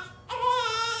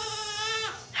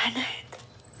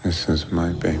 This is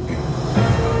my baby.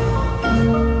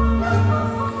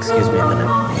 Excuse me a minute.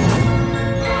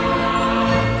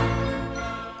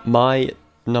 My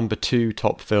number 2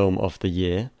 top film of the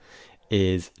year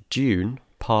is Dune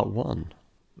Part 1.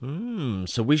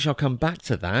 So we shall come back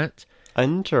to that.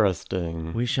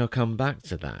 Interesting. We shall come back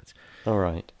to that. All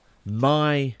right.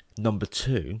 My number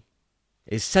 2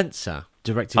 is Censor,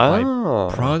 directed by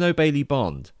Prano Bailey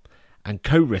Bond and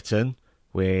co-written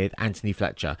with Anthony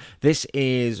Fletcher. This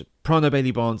is Prano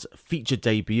Bailey Bond's feature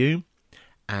debut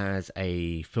as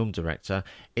a film director.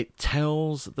 It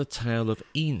tells the tale of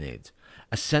Enid,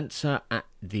 a censor at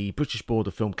the British Board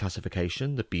of Film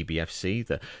Classification, the BBFC,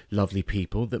 the lovely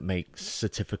people that make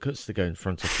certificates to go in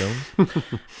front of films.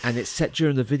 And it's set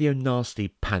during the video nasty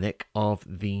panic of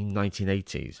the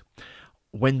 1980s.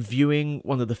 When viewing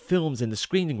one of the films in the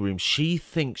screening room, she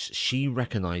thinks she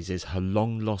recognises her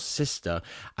long-lost sister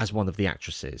as one of the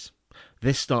actresses.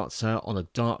 This starts her on a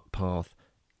dark path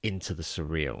into the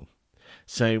surreal.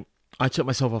 So I took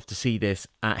myself off to see this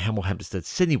at Hemel Hempstead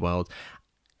Cineworld,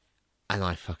 and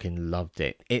I fucking loved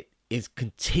it. It is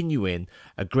continuing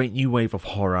a great new wave of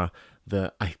horror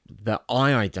that I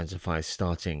identify as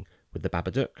starting with The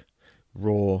Babadook,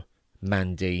 Raw,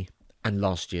 Mandy, and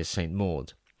last year's Saint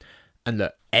Maud. And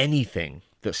look, anything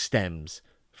that stems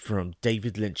from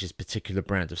David Lynch's particular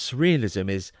brand of surrealism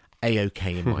is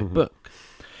A-OK in my book.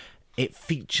 It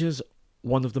features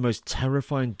one of the most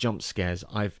terrifying jump scares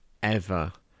I've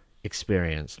ever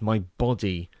experienced. My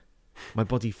body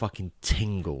fucking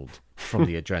tingled from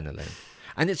the adrenaline.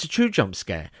 And it's a true jump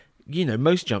scare. You know,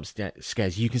 most jump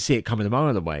scares, you can see it coming a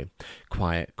mile away.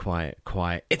 Quiet, quiet,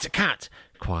 quiet. It's a cat.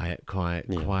 Quiet, quiet,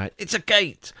 quiet. It's a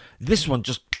gate. This one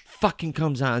just fucking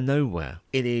comes out of nowhere.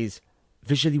 It is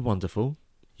visually wonderful.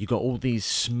 You got all these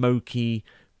smoky,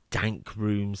 dank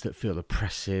rooms that feel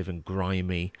oppressive and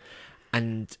grimy.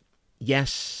 And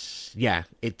yes,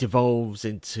 it devolves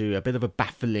into a bit of a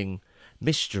baffling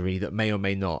mystery that may or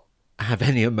may not have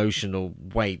any emotional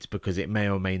weight because it may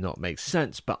or may not make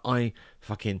sense. But I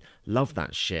fucking love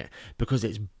that shit because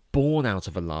it's born out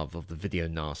of a love of the video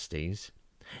nasties.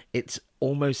 It's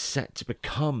almost set to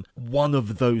become one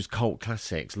of those cult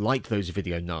classics, like those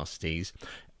video nasties,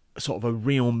 sort of a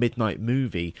real midnight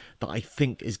movie that I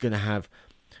think is going to have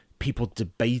people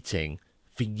debating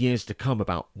for years to come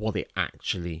about what it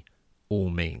actually all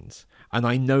means. And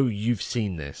I know you've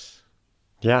seen this.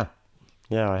 Yeah,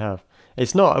 I have.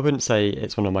 It's not, I wouldn't say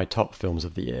it's one of my top films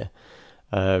of the year,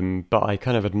 but I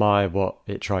kind of admire what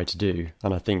it tried to do,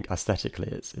 and I think aesthetically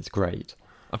it's great.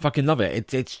 I fucking love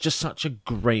it. It's just such a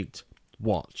great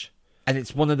watch. And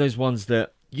it's one of those ones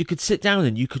that you could sit down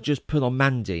and you could just put on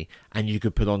Mandy and you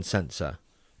could put on Censor,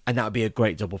 and that would be a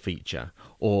great double feature.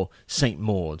 Or Saint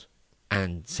Maud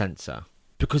and Censor.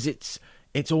 Because it's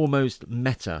almost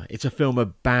meta. It's a film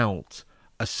about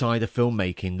a side of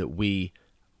filmmaking that we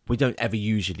don't ever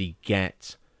usually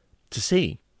get to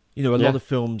see. You know, a lot of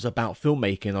films about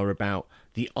filmmaking are about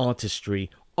the artistry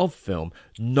of film,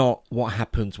 not what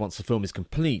happens once the film is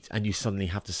complete and you suddenly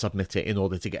have to submit it in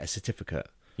order to get a certificate,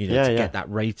 to get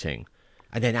that rating.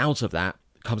 And then out of that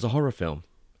comes a horror film.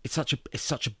 It's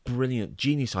such a brilliant,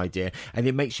 genius idea, and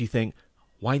it makes you think,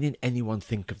 why didn't anyone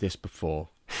think of this before?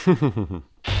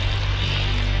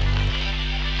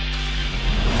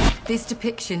 This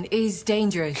depiction is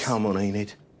dangerous. Come on, ain't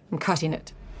it? I'm cutting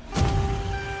it.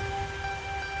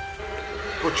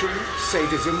 Butchery,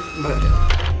 sadism, murder.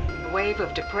 A wave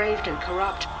of depraved and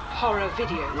corrupt horror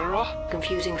video.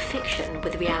 Confusing fiction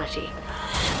with reality.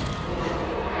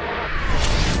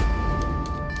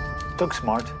 Doug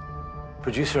Smart,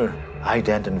 producer,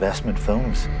 Ident Investment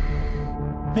Films.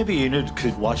 Maybe Enid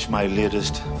could watch my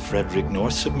latest Frederick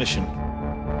North submission.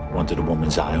 Wanted a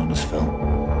woman's eye on his film.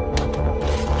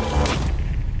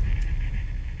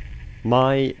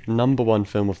 My number one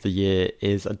film of the year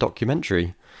is a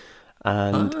documentary,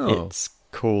 and it's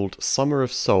called Summer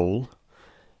of Soul.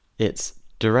 It's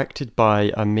directed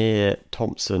by Amir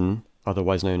Thompson,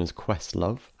 otherwise known as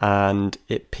Questlove, and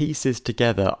it pieces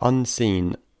together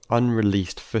unseen,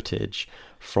 unreleased footage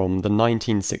from the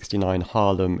 1969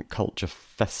 Harlem Culture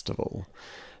Festival.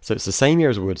 So it's the same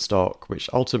year as Woodstock, which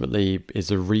ultimately is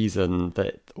the reason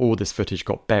that all this footage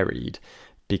got buried,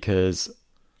 because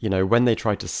when they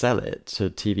tried to sell it to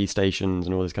TV stations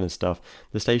and all this kind of stuff,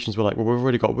 the stations were like, well, we've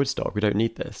already got Woodstock, we don't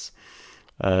need this.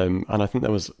 And I think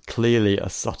there was clearly a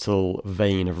subtle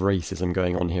vein of racism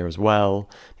going on here as well,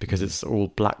 because it's all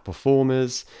black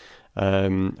performers.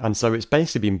 And so it's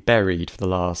basically been buried for the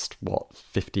last,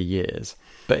 50 years.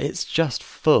 But it's just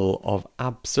full of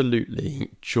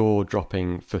absolutely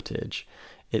jaw-dropping footage.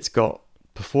 It's got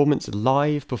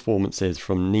live performances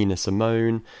from Nina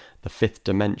Simone, The Fifth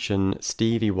Dimension,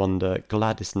 Stevie Wonder,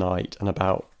 Gladys Knight, and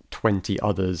about 20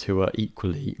 others who are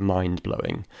equally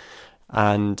mind-blowing.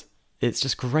 And it's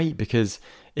just great because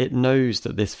it knows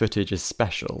that this footage is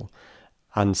special.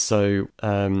 And so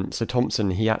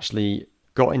Thompson, he actually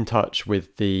got in touch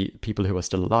with the people who are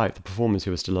still alive, the performers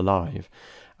who are still alive,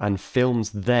 and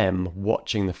films them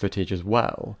watching the footage as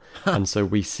well. And so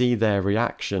we see their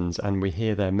reactions and we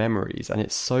hear their memories, and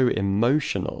it's so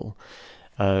emotional.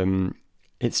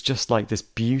 It's just like this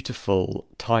beautiful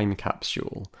time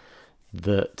capsule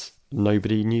that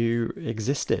nobody knew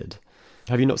existed.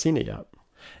 Have you not seen it yet?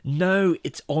 No,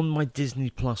 it's on my Disney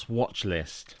Plus watch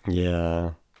list.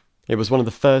 Yeah. It was one of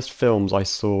the first films I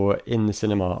saw in the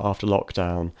cinema after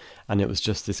lockdown, and it was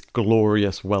just this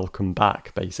glorious welcome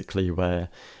back, basically, where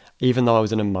even though I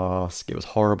was in a mask, it was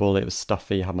horrible, it was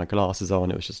stuffy, I had my glasses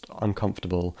on, it was just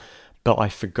uncomfortable, but I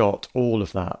forgot all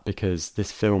of that because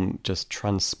this film just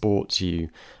transports you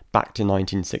back to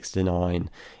 1969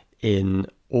 in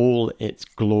all its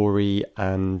glory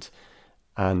and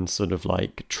sort of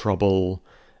like trouble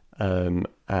and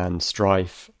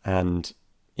strife and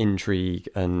intrigue,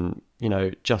 and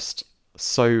just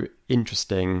so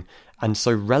interesting and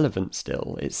so relevant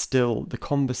still. It's still, the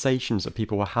conversations that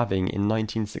people were having in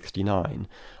 1969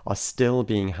 are still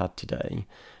being had today.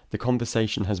 The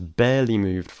conversation has barely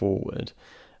moved forward,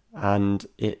 and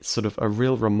it's sort of a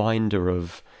real reminder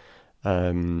of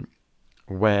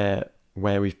where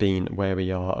we've been, where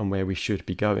we are, and where we should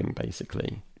be going,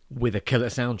 basically. With a killer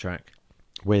soundtrack.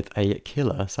 Yeah.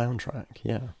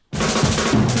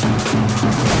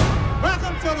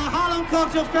 Welcome to the Harlem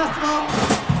Culture Festival.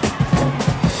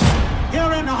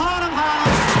 Here in the heart of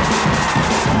Harlem.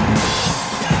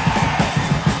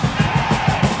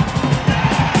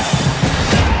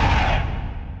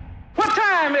 What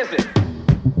time is it?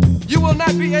 You will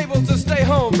not be able to stay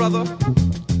home, brother.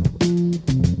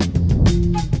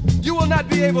 You will not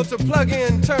be able to plug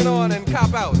in, turn on, and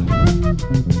cop out.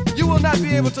 You will not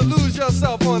be able to lose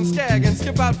yourself on Skag and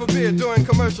skip out for beer during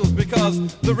commercials,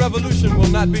 because the revolution will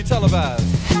not be televised.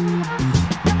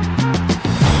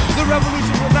 The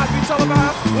revolution will not be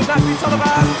televised, will not be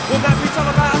televised, will not be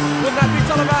televised, will not be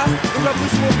televised. The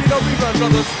revolution will be no rerun,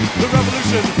 brothers. The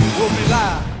revolution will be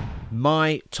live.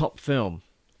 My top film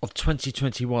of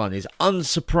 2021 is,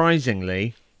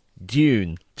 unsurprisingly,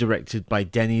 Dune, directed by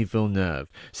Denis Villeneuve.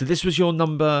 So this was your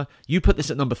number... You put this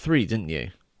at number 3, didn't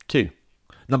you? 2.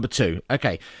 Number 2.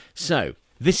 Okay, so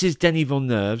this is Denis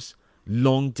Villeneuve's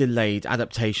long-delayed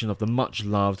adaptation of the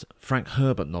much-loved Frank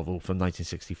Herbert novel from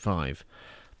 1965.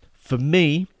 For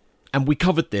me, and we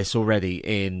covered this already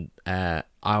in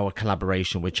our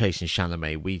collaboration with Chasing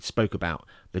Chalamet, we spoke about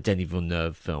the Denis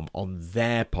Villeneuve film on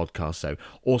their podcast, so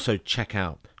also check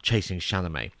out Chasing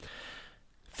Chalamet.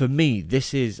 For me,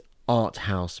 this is art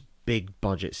house, big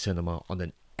budget cinema on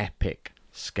an epic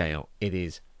scale. It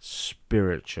is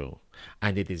spiritual,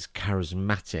 and it is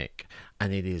charismatic,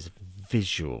 and it is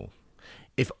visual.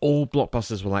 If all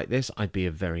blockbusters were like this, I'd be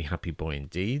a very happy boy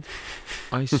indeed.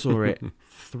 I saw it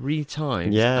 3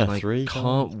 times, and I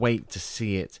can't wait to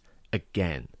see it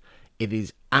again. It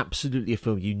is absolutely a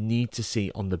film you need to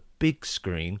see on the big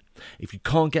screen. If you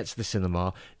can't get to the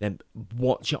cinema, then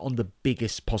watch it on the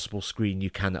biggest possible screen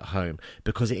you can at home,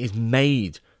 because it is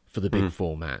made for the big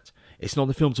format. It's not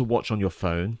a film to watch on your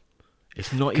phone.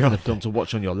 It's not even a film to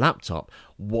watch on your laptop.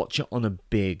 Watch it on a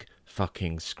big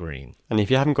fucking screen. And if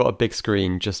you haven't got a big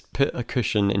screen, just put a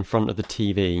cushion in front of the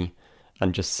TV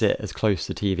and just sit as close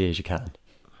to the TV as you can.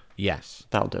 Yes.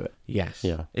 That'll do it. Yes.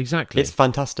 Yeah. Exactly. It's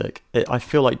fantastic. I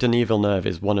feel like Denis Villeneuve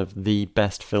is one of the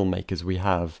best filmmakers we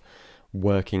have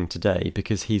working today,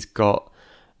 because he's got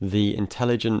the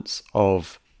intelligence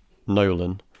of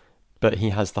Nolan, but he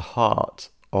has the heart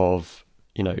of,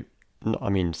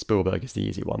 Spielberg is the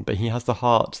easy one, but he has the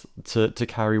heart to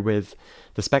carry with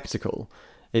the spectacle.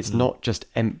 It's not just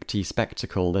empty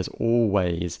spectacle. There's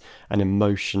always an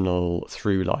emotional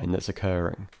through line that's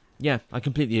occurring. Yeah, I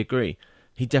completely agree.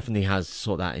 He definitely has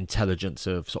sort of that intelligence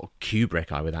of sort of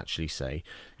Kubrick, I would actually say.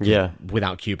 Yeah.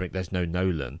 Without Kubrick, there's no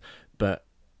Nolan. But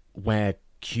where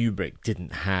Kubrick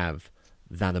didn't have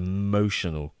that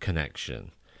emotional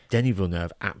connection, Denis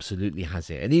Villeneuve absolutely has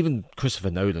it. And even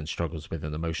Christopher Nolan struggles with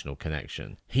an emotional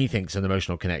connection. He thinks an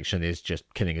emotional connection is just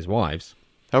killing his wives.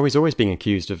 Oh, he's always being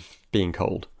accused of being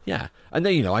cold. Yeah. And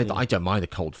then, I don't mind a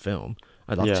cold film.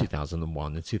 I love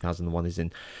 2001, and 2001 is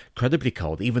incredibly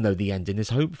cold, even though the ending is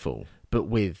hopeful. But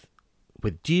with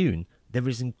Dune, there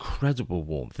is incredible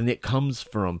warmth, and it comes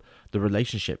from the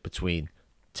relationship between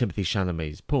Timothée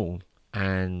Chalamet's Paul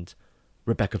and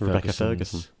Rebecca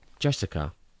Ferguson's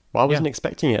Jessica. Well, I wasn't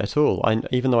expecting it at all.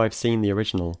 Even though I've seen the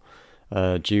original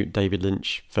David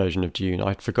Lynch version of Dune,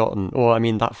 I'd forgotten.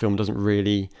 That film doesn't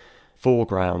really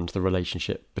foreground the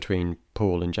relationship between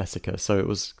Paul and Jessica, so it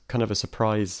was kind of a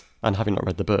surprise, and having not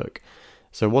read the book,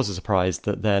 so it was a surprise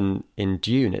that then in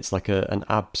Dune it's like an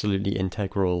absolutely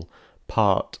integral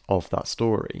part of that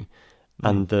story,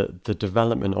 and the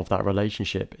development of that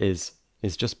relationship is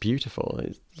just beautiful.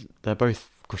 They're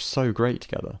both so great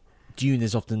together. Dune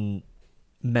is often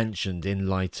mentioned in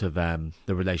light of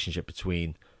the relationship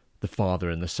between the father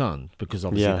and the son, because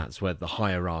obviously that's where the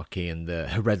hierarchy and the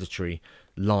hereditary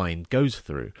line goes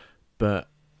through. But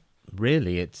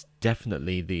really, it's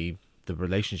definitely the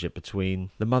relationship between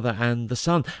the mother and the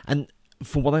son. And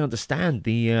from what I understand,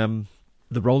 the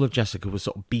role of Jessica was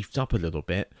sort of beefed up a little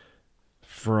bit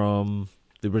from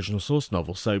the original source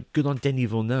novel. So good on Denis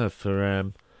Villeneuve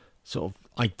for sort of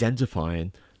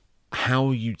identifying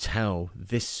how you tell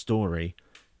this story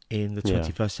in the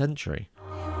 21st century.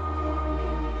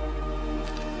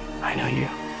 I know you.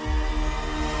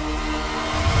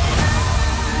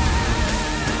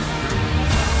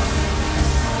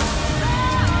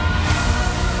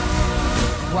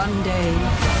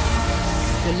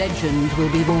 legend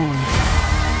will be born.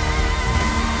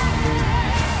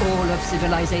 All of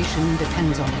civilization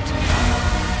depends on it.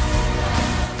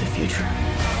 The future.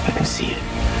 I can see it.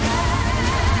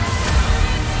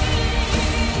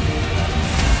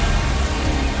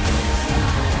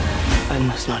 I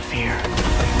must not fear.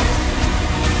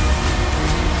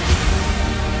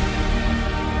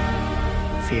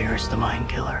 Fear is the mind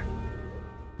killer.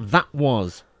 That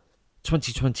was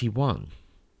 2021.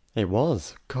 It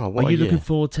was. God, what Are you a year. looking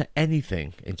forward to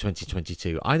anything in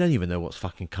 2022? I don't even know what's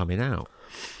fucking coming out.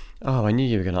 Oh, I knew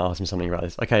you were going to ask me something about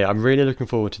this. Okay, I'm really looking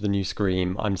forward to the new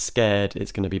Scream. I'm scared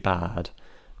it's going to be bad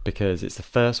because it's the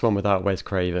first one without Wes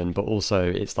Craven, but also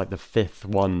it's like the 5th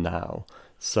one now.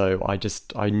 So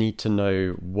I need to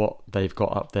know what they've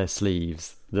got up their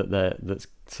sleeves that's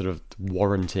sort of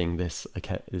warranting this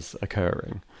is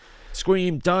occurring.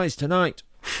 Scream dies tonight.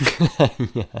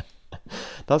 Yeah.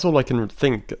 That's all I can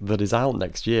think that is out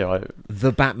next year.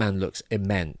 The Batman looks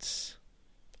immense.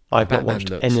 I've not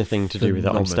watched anything to do with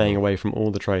it. I'm staying away from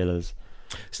all the trailers.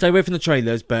 Stay away from the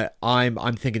trailers, but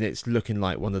I'm thinking it's looking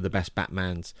like one of the best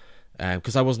Batmans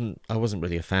because I wasn't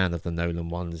really a fan of the Nolan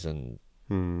ones, and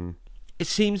it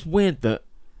seems weird that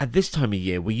at this time of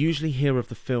year we usually hear of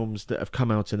the films that have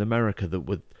come out in America that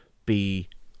would be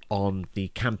on the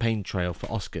campaign trail for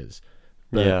Oscars.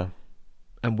 Yeah.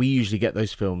 And we usually get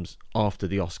those films after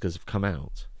the Oscars have come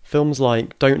out. Films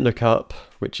like Don't Look Up,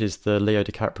 which is the Leo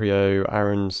DiCaprio,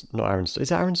 is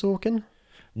it Aaron Sorkin?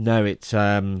 No, it's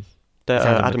Adam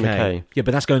McKay. Yeah,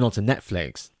 but that's going on to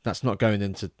Netflix. That's not going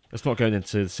into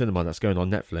the cinema. That's going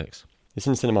on Netflix. It's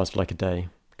in cinemas for like a day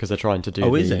because they're trying to do.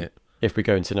 Oh, is it? If we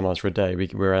go in cinemas for a day,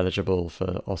 we're eligible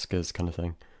for Oscars kind of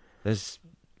thing. There's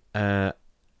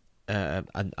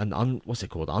what's it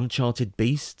called? Uncharted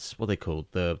Beasts? What are they called?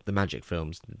 The magic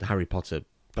films, the Harry Potter.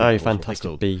 Oh,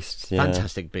 Fantastic Beasts. Yeah.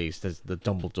 Fantastic Beasts. There's the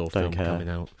Dumbledore film coming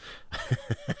out.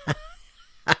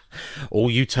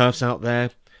 All you TERFs out there,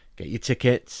 get your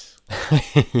tickets.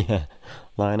 Yeah,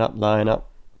 line up.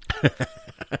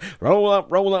 roll up,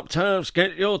 TERFs.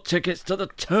 Get your tickets to the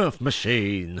TERF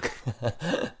machine.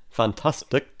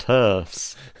 Fantastic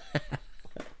TERFs.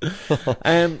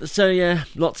 So yeah,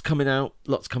 lots coming out.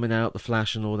 The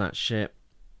Flash and all that shit.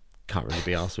 Can't really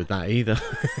be arsed with that either.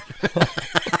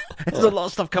 There's a lot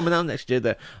of stuff coming out next year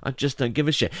that I just don't give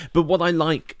a shit. But what I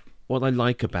like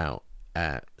about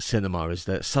cinema is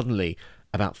that suddenly,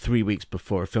 about 3 weeks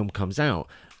before a film comes out,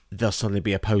 there'll suddenly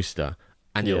be a poster,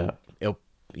 and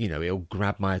it'll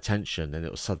grab my attention, and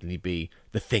it'll suddenly be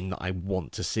the thing that I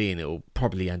want to see, and it'll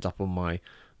probably end up on my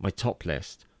top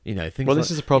list. Things well,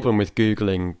 this is a problem with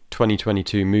Googling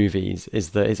 2022 movies, is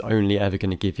that it's only ever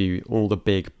going to give you all the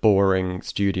big, boring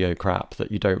studio crap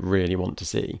that you don't really want to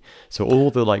see. So all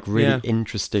the really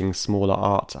interesting, smaller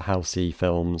art housey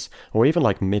films, or even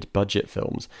like mid-budget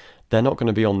films, they're not going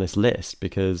to be on this list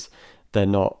because they're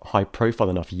not high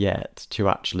profile enough yet to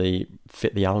actually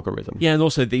fit the algorithm. Yeah, and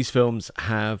also these films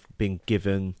have been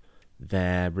given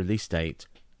their release date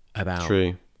about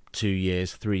 2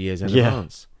 years, 3 years in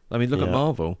advance. I mean, look at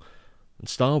Marvel and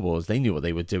Star Wars. They knew what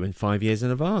they were doing 5 years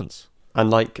in advance. And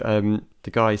like the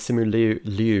guy Simu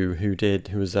Liu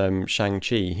who was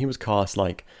Shang-Chi, he was cast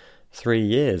like 3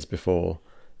 years before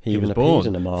he even appeared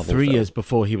in a Marvel 3 film. years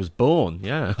before he was born,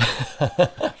 yeah.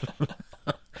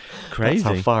 Crazy.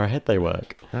 That's how far ahead they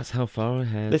work. That's how far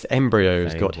ahead. This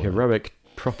embryo's got heroic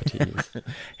properties.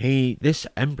 This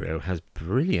embryo has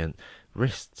brilliant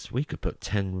wrists. We could put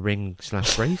 10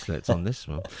 ring/bracelets on this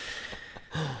one.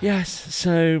 Yes,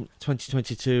 so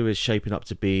 2022 is shaping up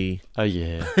to be a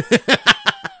year.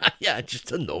 Yeah,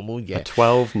 just a normal year. A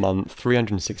 12-month,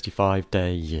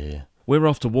 365-day year. We're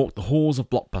off to walk the halls of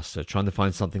Blockbuster trying to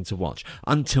find something to watch.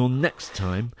 Until next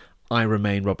time, I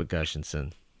remain Robert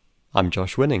Gershenson. I'm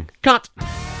Josh Winning. Cut!